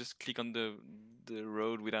 I just click on the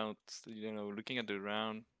road without looking at the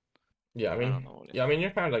round. Yeah, I don't know. I mean,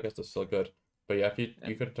 your card, I guess, is still good. But yeah, if you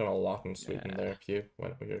And could have done a lot in Sweden yeah. there if you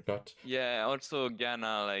went with your gut. Yeah, also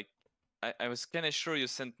Ghana, like I was kind of sure you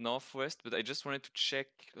sent northwest, but I just wanted to check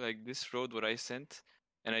like this road what I sent,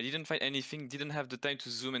 and I didn't find anything. Didn't have the time to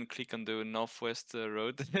zoom and click on the northwest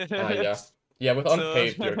road. Yeah. Yeah, with So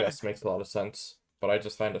unpaved, your guess makes a lot of sense. But I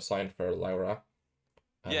just found a sign for Laura.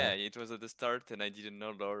 yeah, it was at the start, and I didn't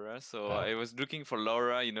know Laura, so Oh. I was looking for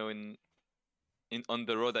Laura, in on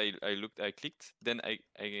the road. I clicked, then I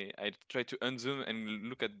tried to unzoom and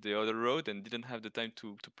look at the other road, and didn't have the time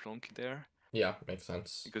to plonk there. Yeah, makes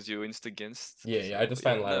sense. because you insta-guessed. Yeah, yeah, I So just yeah,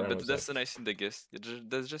 found no, Lara and but was that's a like, nice insta-guess.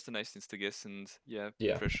 That's just a nice insta-guess, and yeah,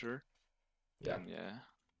 yeah, pressure. yeah. And yeah,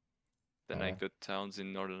 then I Uh, got towns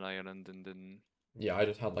in Northern Ireland, and then yeah, I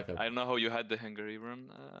just had like a. I don't know how you had the Hungary run.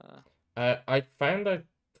 I found a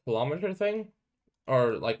kilometer thing,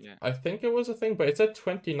 or like Yeah, I think it was a thing, but it said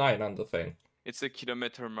 29 on the thing. it's a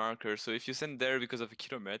kilometer marker. So if you send there because of a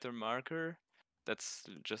kilometer marker, that's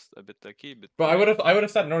just a bit lucky. But But yeah, I would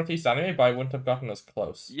have said northeast anyway, but I wouldn't have gotten as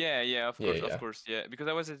close. yeah, yeah, Yeah, of yeah, course, yeah. Because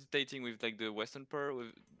I was hesitating with like the western part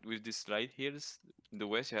with these slight hills. In the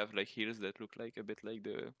west, you have like hills that look like a bit like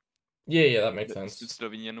yeah, yeah. That makes the sense.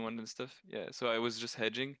 Slovenian one and stuff. Yeah, so I was just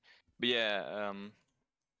hedging. But yeah,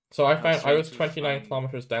 So I was I trying was to 29 find.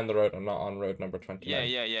 kilometers down the road. I'm not on road number Yeah, 29.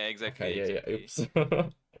 yeah, yeah, Okay, exactly, yeah, yeah. exactly. Oops.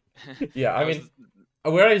 Yeah, I I mean, was.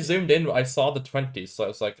 where I zoomed in, I saw the 20s, so I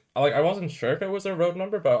was like I wasn't sure if it was a road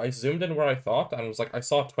number, but I zoomed in where I thought, and was like, I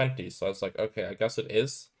saw 20, so I was like, okay, I guess it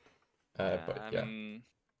is. Yeah, But I yeah, mean,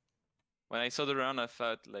 when I saw the round, I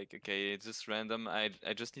thought like, okay, it's just random. I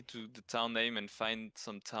just need to the town name and find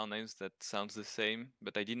some town names that sounds the same,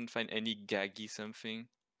 but I didn't find any gaggy something.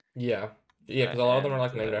 yeah, yeah, because a lot of them are And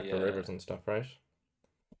like named after yeah, rivers and stuff, right?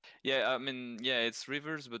 yeah. I mean, yeah, it's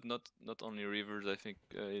rivers, but not only rivers. I think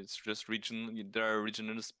it's just region. There are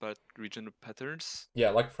regional patterns, Yeah,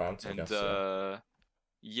 like France, I and guess. Yeah.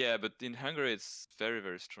 yeah, but in Hungary it's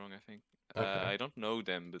very strong. I think Okay. I don't know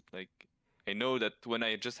them, but like I know that when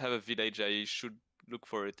I just have a village, I should look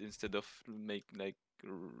for it instead of make like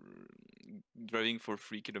driving for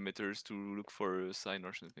 3 kilometers to look for a sign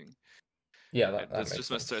or something. Yeah, Yeah, that that's makes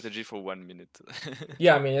just my sense. strategy for 1 minute.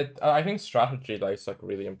 Yeah, I mean, I think strategy like is like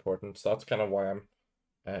really important. So that's kind of why I'm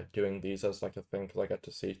doing these as like a thing because I get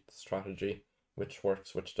to see strategy, which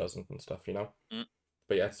works, which doesn't, and stuff, you know. Mm,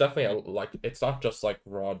 But yeah, it's definitely mm, like it's not just like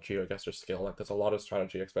raw geoguessr skill. Like there's a lot of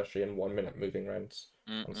strategy, especially in 1 minute moving rounds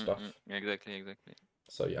and stuff. Exactly, exactly.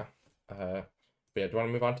 So yeah. But yeah, do you want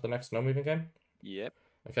to move on to the next no moving game? Yep.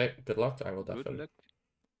 Okay, good luck. I will Good definitely. luck.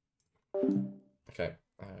 Okay,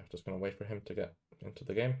 just gonna wait for him to get into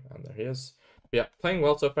the game, and there he is. But yeah, playing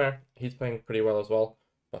well so far. He's playing pretty well as well.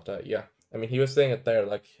 But yeah, I mean, he was saying it there,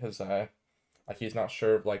 like his like he's not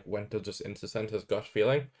sure of like when to just send his gut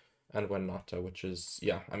feeling, and when not to. Which is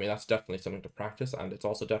yeah, I mean that's definitely something to practice, and it's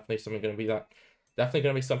also definitely something gonna be that definitely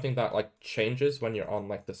gonna be something that like changes when you're on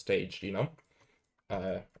like the stage. You know,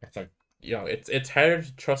 it's like it's harder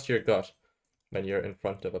to trust your gut when you're in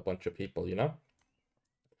front of a bunch of people. You know.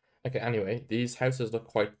 Okay, anyway, these houses look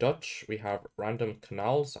quite Dutch. We have random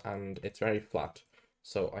canals and it's very flat.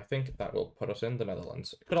 So I think that will put us in the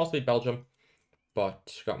Netherlands. It could also be Belgium,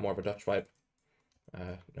 but got more of a Dutch vibe.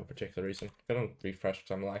 No particular reason. I'm gonna refresh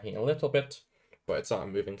because I'm lagging a little bit, but it's not a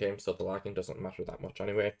moving game, so the lagging doesn't matter that much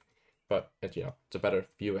anyway. But it's a better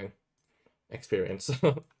viewing experience.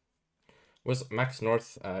 Was Max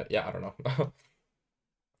North? Yeah, I don't know.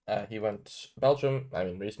 He went Belgium. I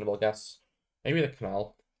mean, reasonable guess. Maybe the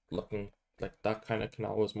canal, looking like that kind of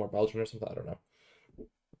canal was more Belgian or something. I don't know.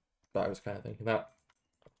 But I was kind of thinking that.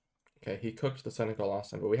 Okay, he cooked the Senegal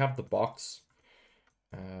last time, but we have the box.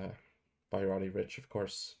 By Roddy Rich, of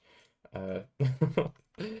course. But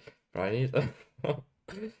I need.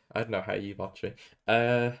 I don't know how you watch it.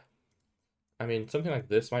 I mean, something like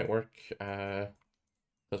this might work. Because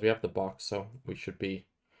we have the box, so we should be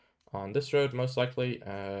on this road most likely.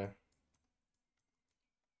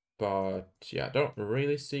 But yeah, I don't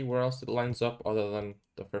really see where else it lines up other than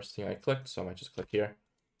the first thing I clicked, so I might just click here.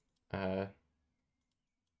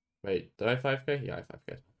 Wait, did I 5k? Yeah, I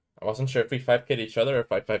 5k. I wasn't sure if we 5k'd each other or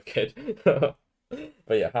if I 5k'd.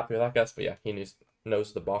 But yeah, happy with that guess. But yeah, he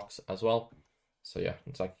knows the box as well. So yeah,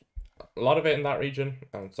 it's like a lot of it in that region,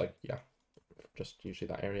 and it's like, yeah, just usually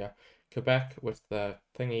that area. Quebec with the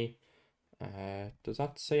thingy. Does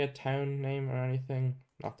that say a town name or anything?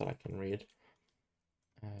 Not that I can read.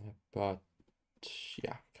 But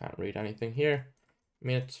yeah, can't read anything here. I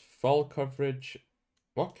mean, it's full coverage.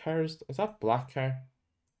 What car is that black car?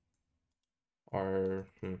 Or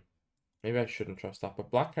maybe I shouldn't trust that.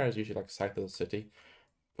 But black car is usually like south of the city,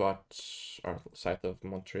 but or south of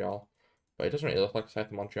Montreal. But it doesn't really look like south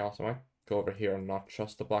of Montreal, so I might go over here and not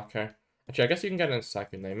trust the black car. Actually, I guess you can get in a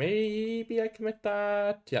second name. Maybe I commit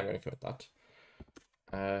that. Yeah, I'm gonna commit that.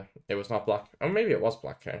 It was not black, or maybe it was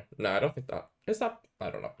black hair. No, I don't think that is that. I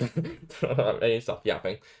don't know. I need to stop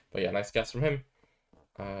yapping. But yeah, nice guess from him.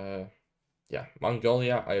 Yeah,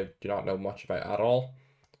 Mongolia. I do not know much about at all,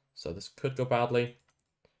 so this could go badly.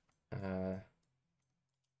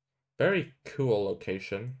 Very cool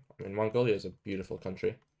location. I mean, Mongolia is a beautiful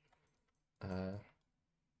country.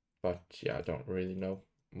 But yeah, I don't really know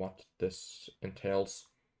what this entails.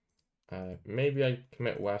 Maybe I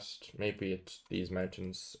commit west. Maybe it's these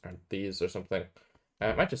mountains or these or something.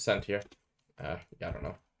 I might just send here. Yeah, I don't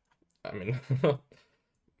know. I mean,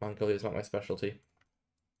 Mongolia is not my specialty.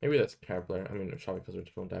 Maybe that's Kepler. I mean, it's probably because we're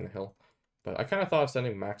just going down a hill. But I kind of thought of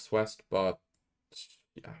sending Max west, but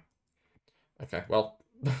yeah. Okay, well,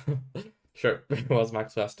 sure, it was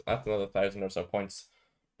Max west. That's another 1,000 or so points.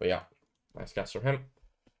 But yeah, nice guess from him.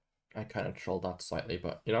 I kind of trolled that slightly,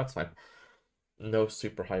 but you know, it's fine. No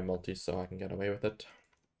super high multi, so I can get away with it.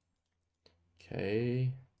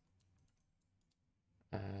 Okay.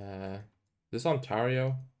 This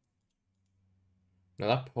Ontario? No,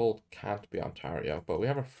 that pole can't be Ontario, but we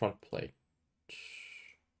have a front plate.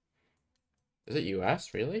 Is it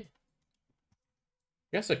US, really?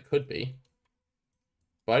 I guess it could be.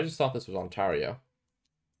 But I just thought this was Ontario.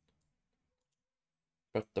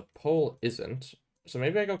 But the pole isn't. So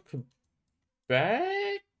maybe I go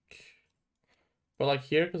Quebec? But like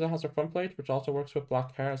here, because it has a front plate, which also works with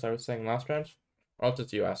black hair, as I was saying last round. Or else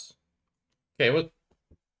it's US. Okay, well,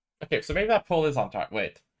 okay, so maybe that pole is Ontario.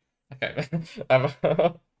 Wait. Okay.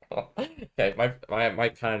 Okay, my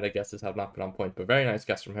Canada guesses have not been on point, but very nice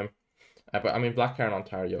guess from him. But I mean, black hair in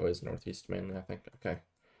Ontario is northeast mainly, I think. Okay.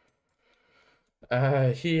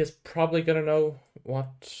 He is probably gonna know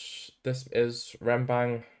what this is.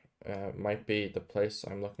 Rembang might be the place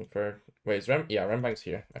I'm looking for. Wait, is yeah, Rembang's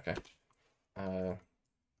here. Okay.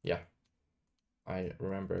 Yeah. I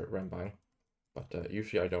remember Rembang, but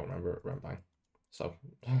usually I don't remember Rembang. So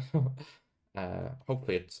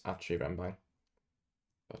hopefully it's actually Rembang.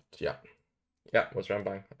 But yeah. Yeah, it was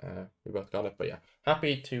Rembang. We both got it, but yeah.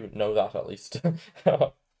 Happy to know that at least.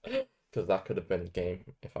 Because that could have been game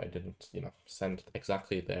if I didn't, you know, send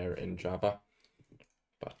exactly there in Java.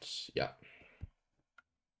 But yeah.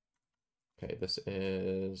 Okay, this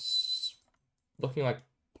is looking like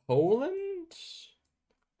Poland.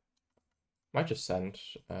 Might just send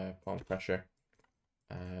upon pressure.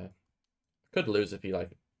 Could lose if he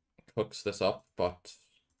like hooks this up, but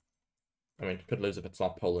I mean, could lose if it's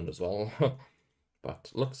not Poland as well.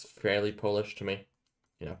 But looks fairly Polish to me.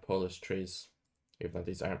 You know, Polish trees. Even though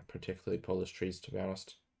these aren't particularly Polish trees, to be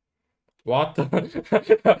honest. What?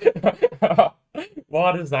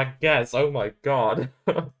 What is that guess? Oh my god.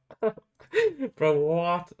 Bro,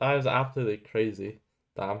 what? That is absolutely crazy.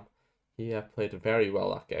 Damn. He played very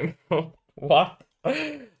well that game. What?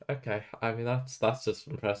 Okay, I mean that's just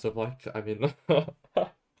impressive. Like, I mean,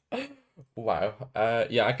 wow.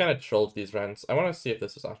 Yeah, I kind of trolled these rounds. I want to see if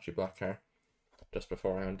this is actually black hair just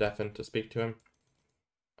before I undeafen to speak to him.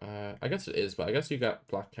 I guess it is, but I guess you got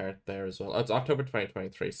black hair there as well. It's October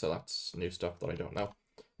 2023, so that's new stuff that I don't know.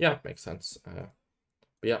 Yeah, makes sense.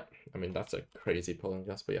 But yeah, I mean, that's a crazy polling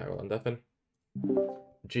guess, but yeah, well, undeafen.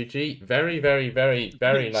 GG. Very, very, very,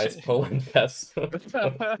 very nice polling guess.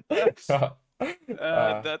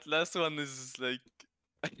 That last one is like,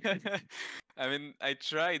 I mean, I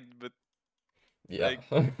tried, but yeah. like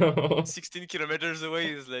 16 kilometers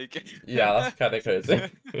away is like. Yeah, that's kind of crazy.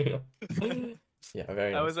 Yeah,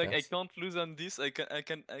 very I nice was like, I guess. can't lose on this. I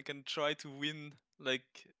can try to win, like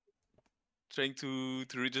trying to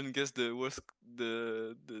region guess the worst,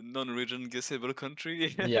 the non-region guessable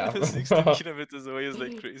country. Yeah. 16 kilometers away is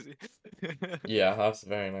like crazy. Yeah, that's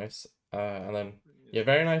very nice. And then yeah,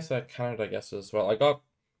 very nice Canada guess as well. I got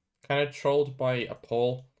kind of trolled by a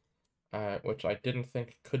poll, which I didn't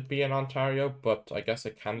think could be in Ontario, but I guess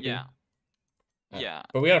it can Yeah. be. Yeah.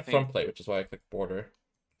 But we had I a think. front plate, which is why I clicked border.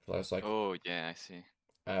 So I was like, Oh yeah, I see.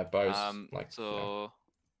 but I was like, you know, So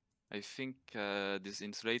I think these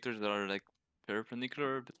insulators are like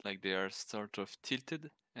perpendicular, but like they are sort of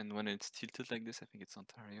tilted. And when it's tilted like this, I think it's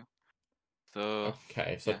Ontario. So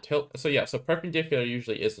okay, so yeah. so yeah, so perpendicular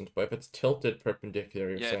usually isn't, but if it's tilted perpendicular,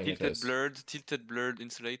 you're Yeah, saying it is. tilted blurred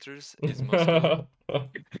insulators is Moscow.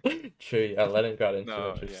 True, yeah, Leningrad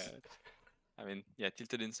No, yeah. insulators. I mean, yeah,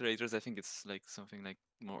 tilted insulators. I think it's like something like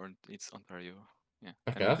more. It's Ontario. Yeah,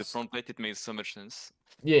 Okay, and with the that's front plate, it makes so much sense.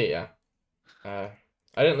 yeah.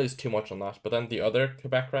 I didn't lose too much on that, but then the other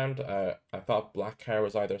Quebec round, I thought Black Hair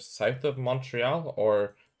was either south of Montreal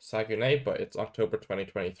or Saguenay, but it's October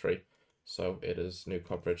 2023, so it is new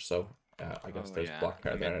coverage. So I guess Oh there's yeah, Black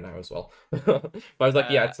Hair I there mean, now as well. But I was like,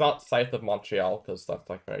 yeah, uh, it's not south of Montreal because that's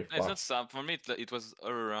like very it's flat. not some for me. It was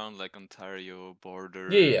all around like Ontario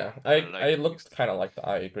Yeah, border, yeah, I like looked kind of like that.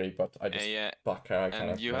 I agree, but I just yeah. Black Hair I kind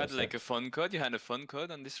And of you had noticed like out. a fun code. You had a fun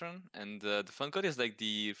code on this run, and the fun code is like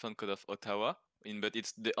the fun code of Ottawa. But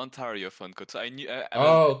it's the Ontario fun code. So I knew I was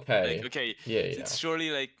Oh, like, okay. okay, Yeah, it's yeah. surely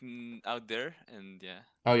like out there, and yeah,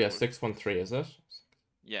 Oh of yeah, course, 613 is it?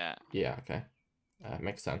 yeah. Yeah, okay.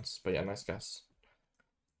 Makes sense. But yeah, nice guess.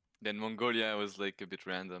 Then Mongolia was like a bit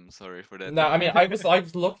random. Sorry for that. No, I mean I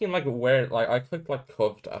was looking like where like I clicked like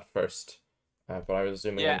coved at first, but I was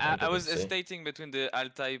zooming in Yeah, and I didn't was see. hesitating between the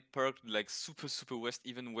Altai perk, like super west,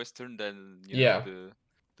 even western than Yeah. the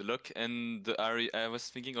luck, and the area. I was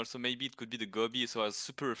thinking also maybe it could be the Gobi, so I was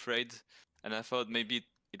super afraid, and I thought maybe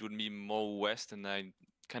it would be more west, and I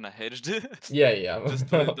kind of hedged Yeah. just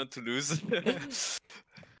to not to lose.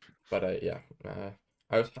 But yeah,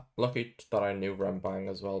 I was lucky that I knew Rembang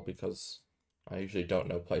as well because I usually don't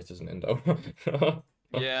know places in Indo.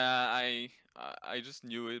 Yeah, I just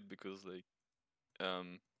knew it because like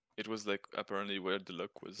um it was like apparently where the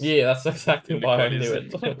luck was Yeah, that's exactly in the why I qualies. knew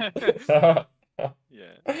it.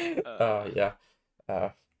 Yeah. Yeah, uh,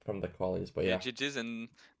 from the qualies, but Okay, yeah. GG's, and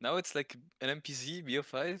now it's like an NPC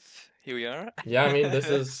BO5. Here we are. Yeah, I mean, this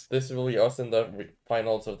will be us in the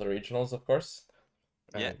finals of the regionals, of course.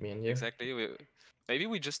 Yeah, Me and you. exactly. Maybe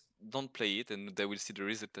we just don't play it, and they will see the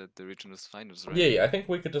result at the regionals finals, right? Yeah, I think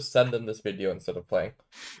we could just send them this video instead of playing.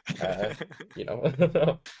 Uh, you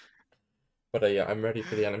know. But yeah, I'm ready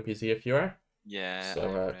for the NPC if you are. Yeah, So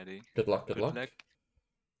I'm ready. good luck, good Good luck. luck.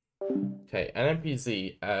 Okay,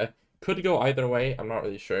 NPC could go either way. I'm not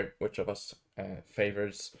really sure which of us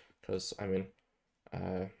favors because I mean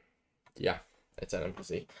yeah, it's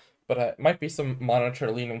NPC. But it might be some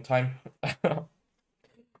monitor leaning time.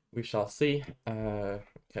 We shall see.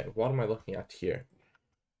 Okay, what am I looking at here?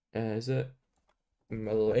 Is it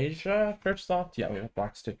Malaysia first thought? Yeah, we have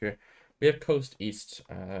Black Sticker. We have Coast East.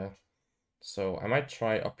 So I might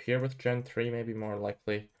try up here with Gen 3, maybe more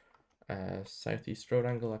likely. Southeast road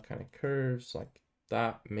angle, that kind of curves like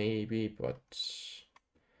that, maybe, but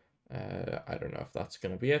I don't know if that's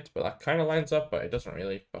going to be it. But that kind of lines up, but it doesn't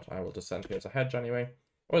really. But I will just send here as a hedge anyway.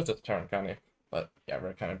 Or is it the turn, can you? But yeah,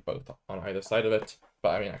 we're kind of both on either side of it.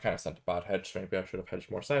 But I mean, I kind of sent a bad hedge. Maybe I should have hedged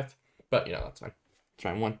more south. But you know, that's fine.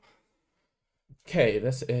 Try one. Okay,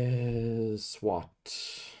 this is what?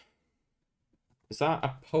 Is that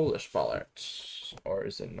a Polish bollard? Or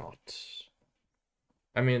is it not?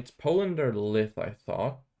 I mean, it's Poland or Lith, I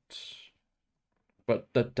thought. But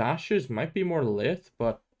the dashes might be more Lith,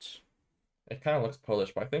 but it kind of looks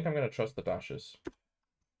Polish. But I think I'm going to trust the dashes.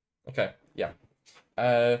 Okay, yeah.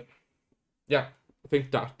 Yeah, I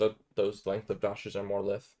think that those length of dashes are more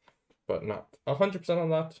Lith. But not 100% on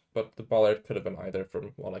that. But the bollard could have been either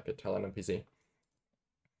from what I could tell in NPC.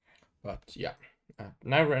 But yeah.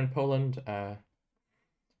 Now we're in Poland.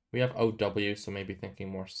 We have OW, so maybe thinking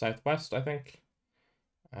more southwest, I think.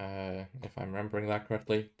 If I'm remembering that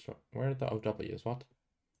correctly. So where are the OWs? What?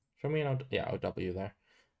 Show me an OW there.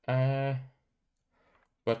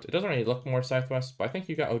 But it doesn't really look more southwest, but I think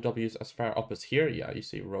you got OWs as far up as here. Yeah, you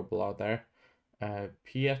see Robelau there.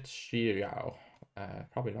 Pietschirau.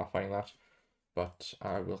 Probably not finding that, but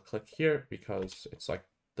I will click here because it's like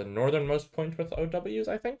the northernmost point with OWs,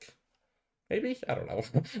 I think. Maybe? I don't know.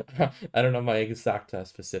 I don't know my exact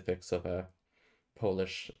specifics of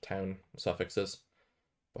Polish town suffixes,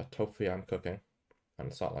 but hopefully I'm cooking. And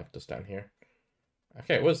it's not like just down here.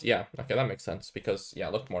 Okay, it was, yeah, okay, that makes sense because, yeah,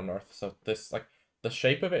 it looked more north. So this, like, the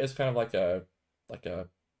shape of it is kind of like a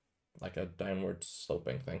downward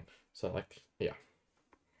sloping thing. So, like, yeah.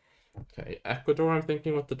 Okay, Ecuador, I'm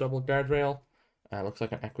thinking with the double guardrail. Looks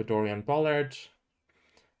like an Ecuadorian bollard.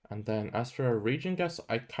 And then as for a region guess,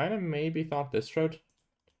 I kind of maybe thought this road.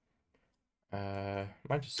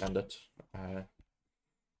 Might just send it.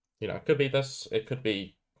 You know, it could be this, it could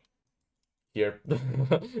be here.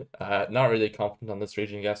 Not really confident on this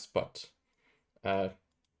region guess, but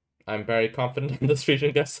I'm very confident in this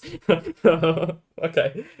region guess.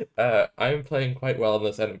 Okay. I'm playing quite well in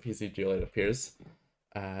this NPC duel, it appears.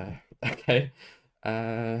 Okay.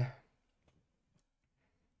 Okay,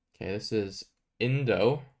 this is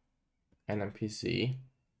Indo NPC.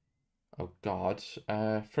 Oh god.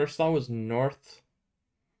 First thought was North.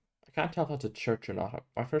 I can't tell if that's a church or not.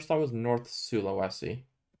 My first thought was North Sulawesi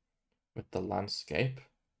with the landscape.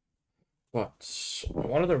 But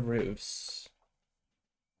one of the roofs.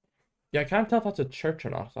 Yeah, I can't tell if that's a church or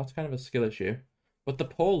not. That's kind of a skill issue. But the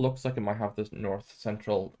pole looks like it might have this north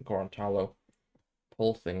central Gorontalo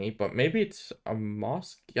pole thingy, but maybe it's a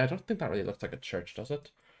mosque. Yeah, I don't think that really looks like a church, does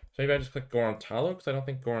it? So maybe I just click Gorontalo because I don't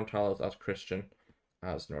think Gorontalo is as Christian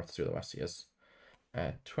as North Sulawesi is.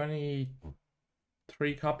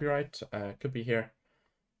 23 copyright could be here.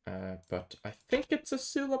 But I think it's a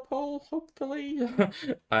Sula pole, hopefully.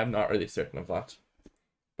 I'm not really certain of that.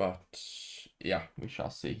 But yeah, we shall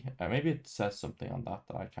see. Maybe it says something on that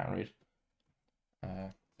I can't read.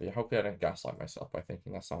 But yeah, hopefully I didn't gaslight myself by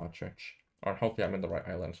thinking that's not a church. Or hopefully I'm in the right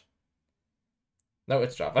island. No,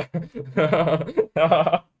 it's Java.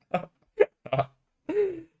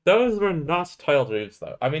 Those were not tiled roofs,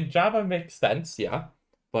 though. I mean, Java makes sense, yeah,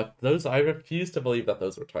 but those I refuse to believe that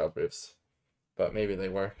those were tiled roofs. But maybe they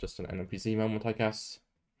were just an NPC moment, I guess.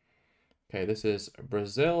 Okay, this is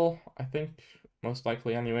Brazil, I think, most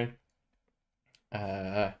likely anyway.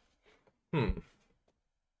 Uh, Trying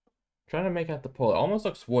to make out the pole. It almost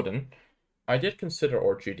looks wooden. I did consider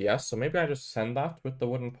OrGDS, so maybe I just send that with the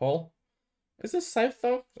wooden pole. Is this south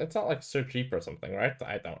though? It's not like Sergipe or something, right?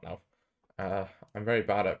 I don't know. I'm very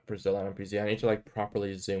bad at Brazil NPC. I need to like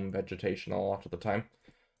properly zoom vegetation a lot of the time.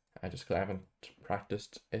 I haven't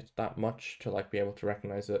practiced it that much to like be able to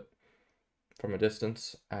recognize it from a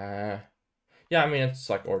distance. Yeah, I mean it's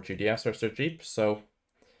like OrGDS or Sergipe, so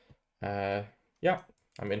yeah.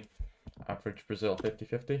 I mean average Brazil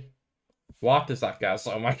 50-50. What is that, guys?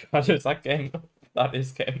 Oh my god, is that game? That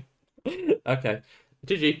is game. Okay.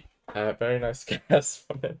 GG. Very nice guess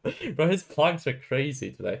from him. Bro, his flags are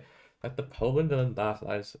crazy today. Like the Poland and that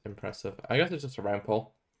is impressive. I guess it's just a round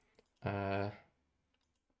pole. Yeah,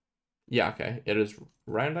 okay. It is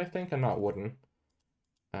round, I think, and not wooden.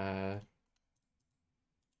 Oh,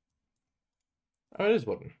 it is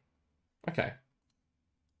wooden. Okay.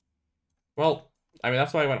 Well, I mean,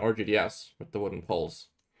 that's why I went RGDS with the wooden poles.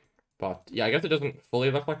 But yeah, I guess it doesn't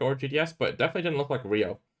fully look like RGDS, but it definitely didn't look like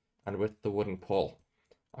Rio. And with the wooden pole,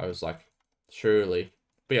 I was like, surely.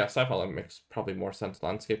 But yeah, Sao Paulo makes probably more sense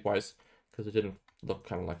landscape-wise, because it didn't look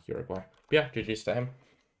kind of like Uruguay. But yeah, GG's to him.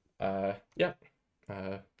 Yep.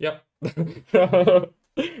 Yep.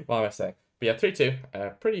 What am I saying? But yeah,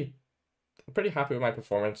 3-2. Pretty happy with my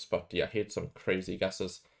performance, but yeah, he had some crazy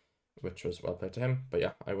guesses, which was well played to him. But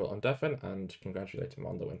yeah, I will undeafen and congratulate him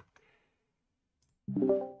on the win.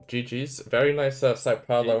 GG's. Very nice Sao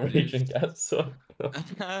Paulo region guess.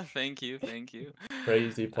 Thank you, thank you.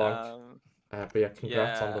 Crazy plonk. But yeah,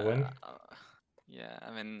 congrats on the win. Yeah,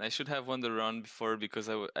 I mean, I should have won the round before because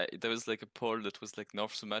there was like a poll that was like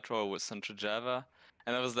North Sumatra or was Central Java,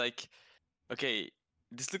 and I was like, okay,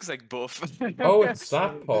 this looks like both. Oh, it's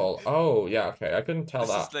that poll. Oh, yeah, okay. I couldn't tell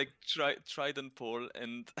This that. is like Trident poll,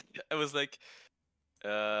 and I was like,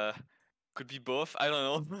 could be both. I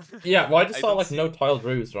don't know. Yeah, well, I just I saw don't like see. no tiled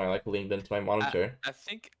roofs when I like leaned into my monitor. I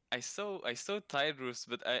think I saw tied roofs,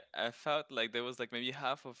 but I felt like there was like maybe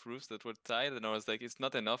half of roofs that were tied, and I was like, it's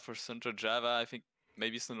not enough for Central Java. I think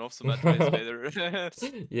maybe North Sumatra is better.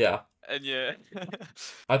 Yeah. And yeah,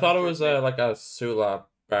 I thought it was unfortunately. like a Sula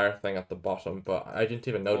bar thing at the bottom, but I didn't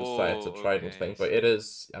even notice that it's a Oh, trident okay. thing. But it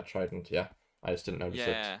is a trident, yeah. I just didn't notice it.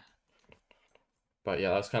 Yeah. But yeah,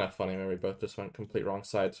 that was kind of funny when we both just went complete wrong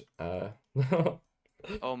side.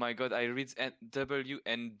 Oh my god, I read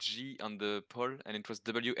WNG on the poll and it was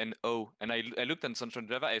WNO. And I looked on Central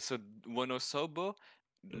Java, I saw Wonosobo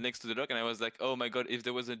next to the dock and I was like, oh my god, if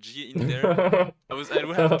there was a G in there, I would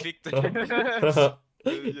have clicked. Yeah,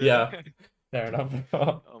 Yeah. fair enough.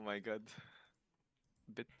 Oh my god.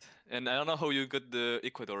 Bit. And I don't know how you got the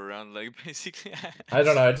Ecuador around, like basically. I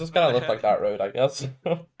don't know, it just kind of looked like that road, I guess.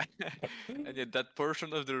 And yeah, that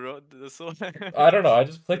portion of the road so I don't know, I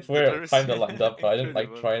just clicked where it that's kind of lined up, but I didn't like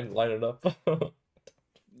incredible. try and line it up.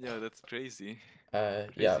 Yeah, that's crazy. Yeah,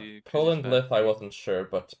 Crazy Poland fact. Lith I wasn't sure,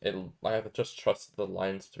 but I have just trusted the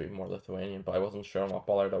lines to be more Lithuanian, but I wasn't sure on what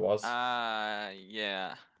bollard it was.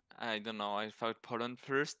 Yeah. I don't know. I thought Poland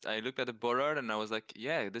first. I looked at the bollard and I was like,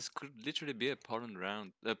 yeah, this could literally be a Poland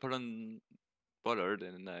round, a Poland bollard,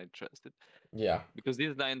 and I trusted Yeah. because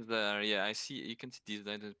these lines are, yeah, I see. You can see these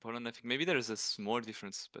lines in Poland. I think maybe there's a small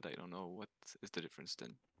difference, but I don't know what is the difference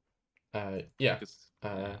then. Yeah. Because Uh,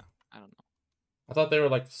 yeah, I don't know. I thought they were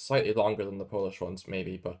like slightly longer than the Polish ones,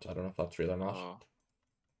 maybe, but I don't know if that's real or not. Oh,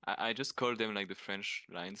 I just called them like the French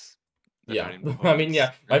lines that are Yeah. in I mean, Poland.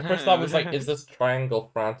 yeah. My first thought was like, is this triangle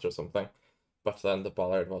France or something? But then the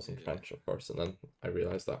bollard wasn't Yeah. French, of course, and then I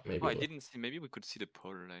realized that Oh, maybe I it was. didn't see. Maybe we could see the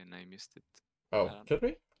polar line. I missed it. I Oh, don't know. could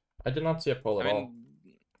we? I did not see a pole I at all. mean,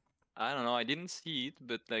 I don't know. I didn't see it,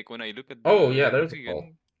 but like when I look at Oh, yeah, look there's a pole.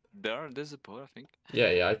 again, there's a pole, I think.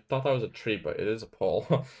 Yeah, yeah, I thought that was a tree, but it is a pole.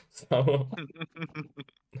 So,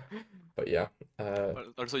 but yeah.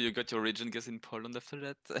 Also, you got your region guess in Poland after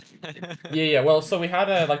that. Yeah, yeah. Well, so we had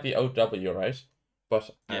like the OW, right? But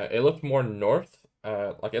Yeah. it looked more north.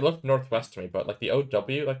 Like it looked Mm. northwest to me, but like the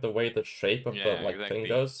OW, like the way the shape of the Yeah, like thing exactly.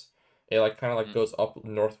 goes, it like kind of like Mm. goes up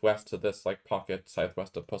northwest to this like pocket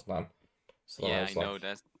southwest of Poznan. So then I Yeah, I was know like,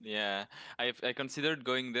 that. Yeah, I considered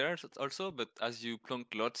going there also, but as you plunk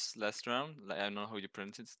lots last round, like, I don't know how you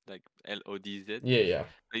pronounce it, like LODZ. yeah, yeah.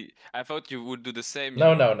 I thought you would do the same,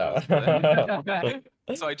 No, no, because no.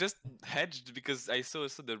 so I just hedged because I saw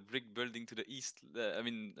the brick building to the east. I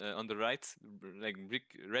mean, on the right, like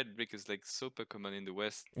red brick is like super common in the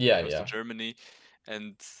west, Yeah, close to yeah. Germany,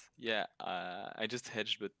 And yeah, I just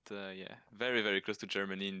hedged, but yeah, very very close to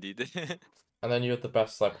Germany indeed. And then you had the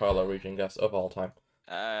best Sao Paulo region guess of all time.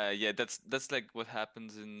 Yeah, that's like what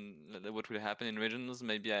happens in what will happen in regionals.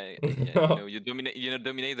 Maybe yeah, you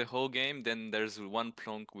dominate the whole game, then there's one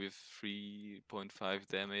plonk with 3.5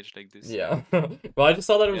 damage like this. Yeah. Well, I just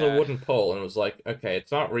saw that it was a Yeah. wooden pole and was like, okay,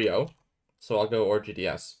 it's not Rio, so I'll go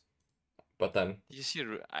RGDS. But then You see,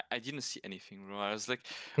 I didn't see anything, bro. I was like,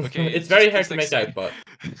 okay, it's it very just hard looks to like. make out, but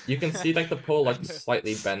you can see like the pole like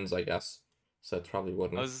slightly bends, I guess. So it's probably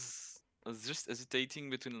I wooden. was I was just hesitating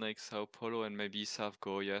between like Sao Paulo and maybe South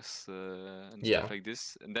Goiás and stuff Yeah. like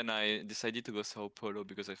this, and then I decided to go Sao Paulo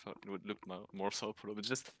because I thought it would look more Sao Paulo, but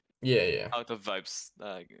just Yeah, yeah. out of vibes.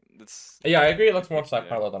 That's Yeah, I agree it looks more Sao literally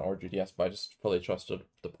there. Paulo than RGDS, but I just fully trusted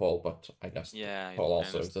the pole, but I guess the Yeah, pole I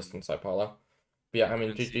also exists understand. in Sao Paulo. But yeah, I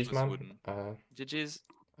mean, Couldn't see it GG's, was man. wooden. Uh, GG's.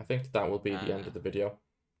 I think that will be the end Uh, of the video.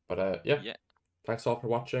 But yeah, yeah. thanks all for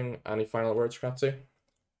watching. Any final words, Kratsooo?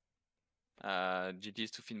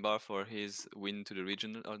 GG's to Finbar for his win to the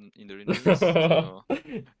region in the regionals. So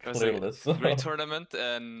it was a Clueless. great tournament,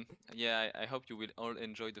 and yeah, I hope you will all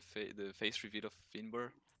enjoy the face reveal of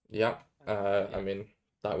Finbar. Yeah, I Yeah. mean,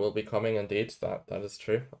 that will be coming indeed. That is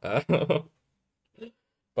true.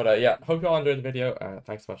 But yeah, hope you all enjoyed the video.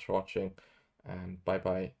 Thanks so much for watching, and bye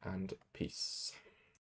bye and peace.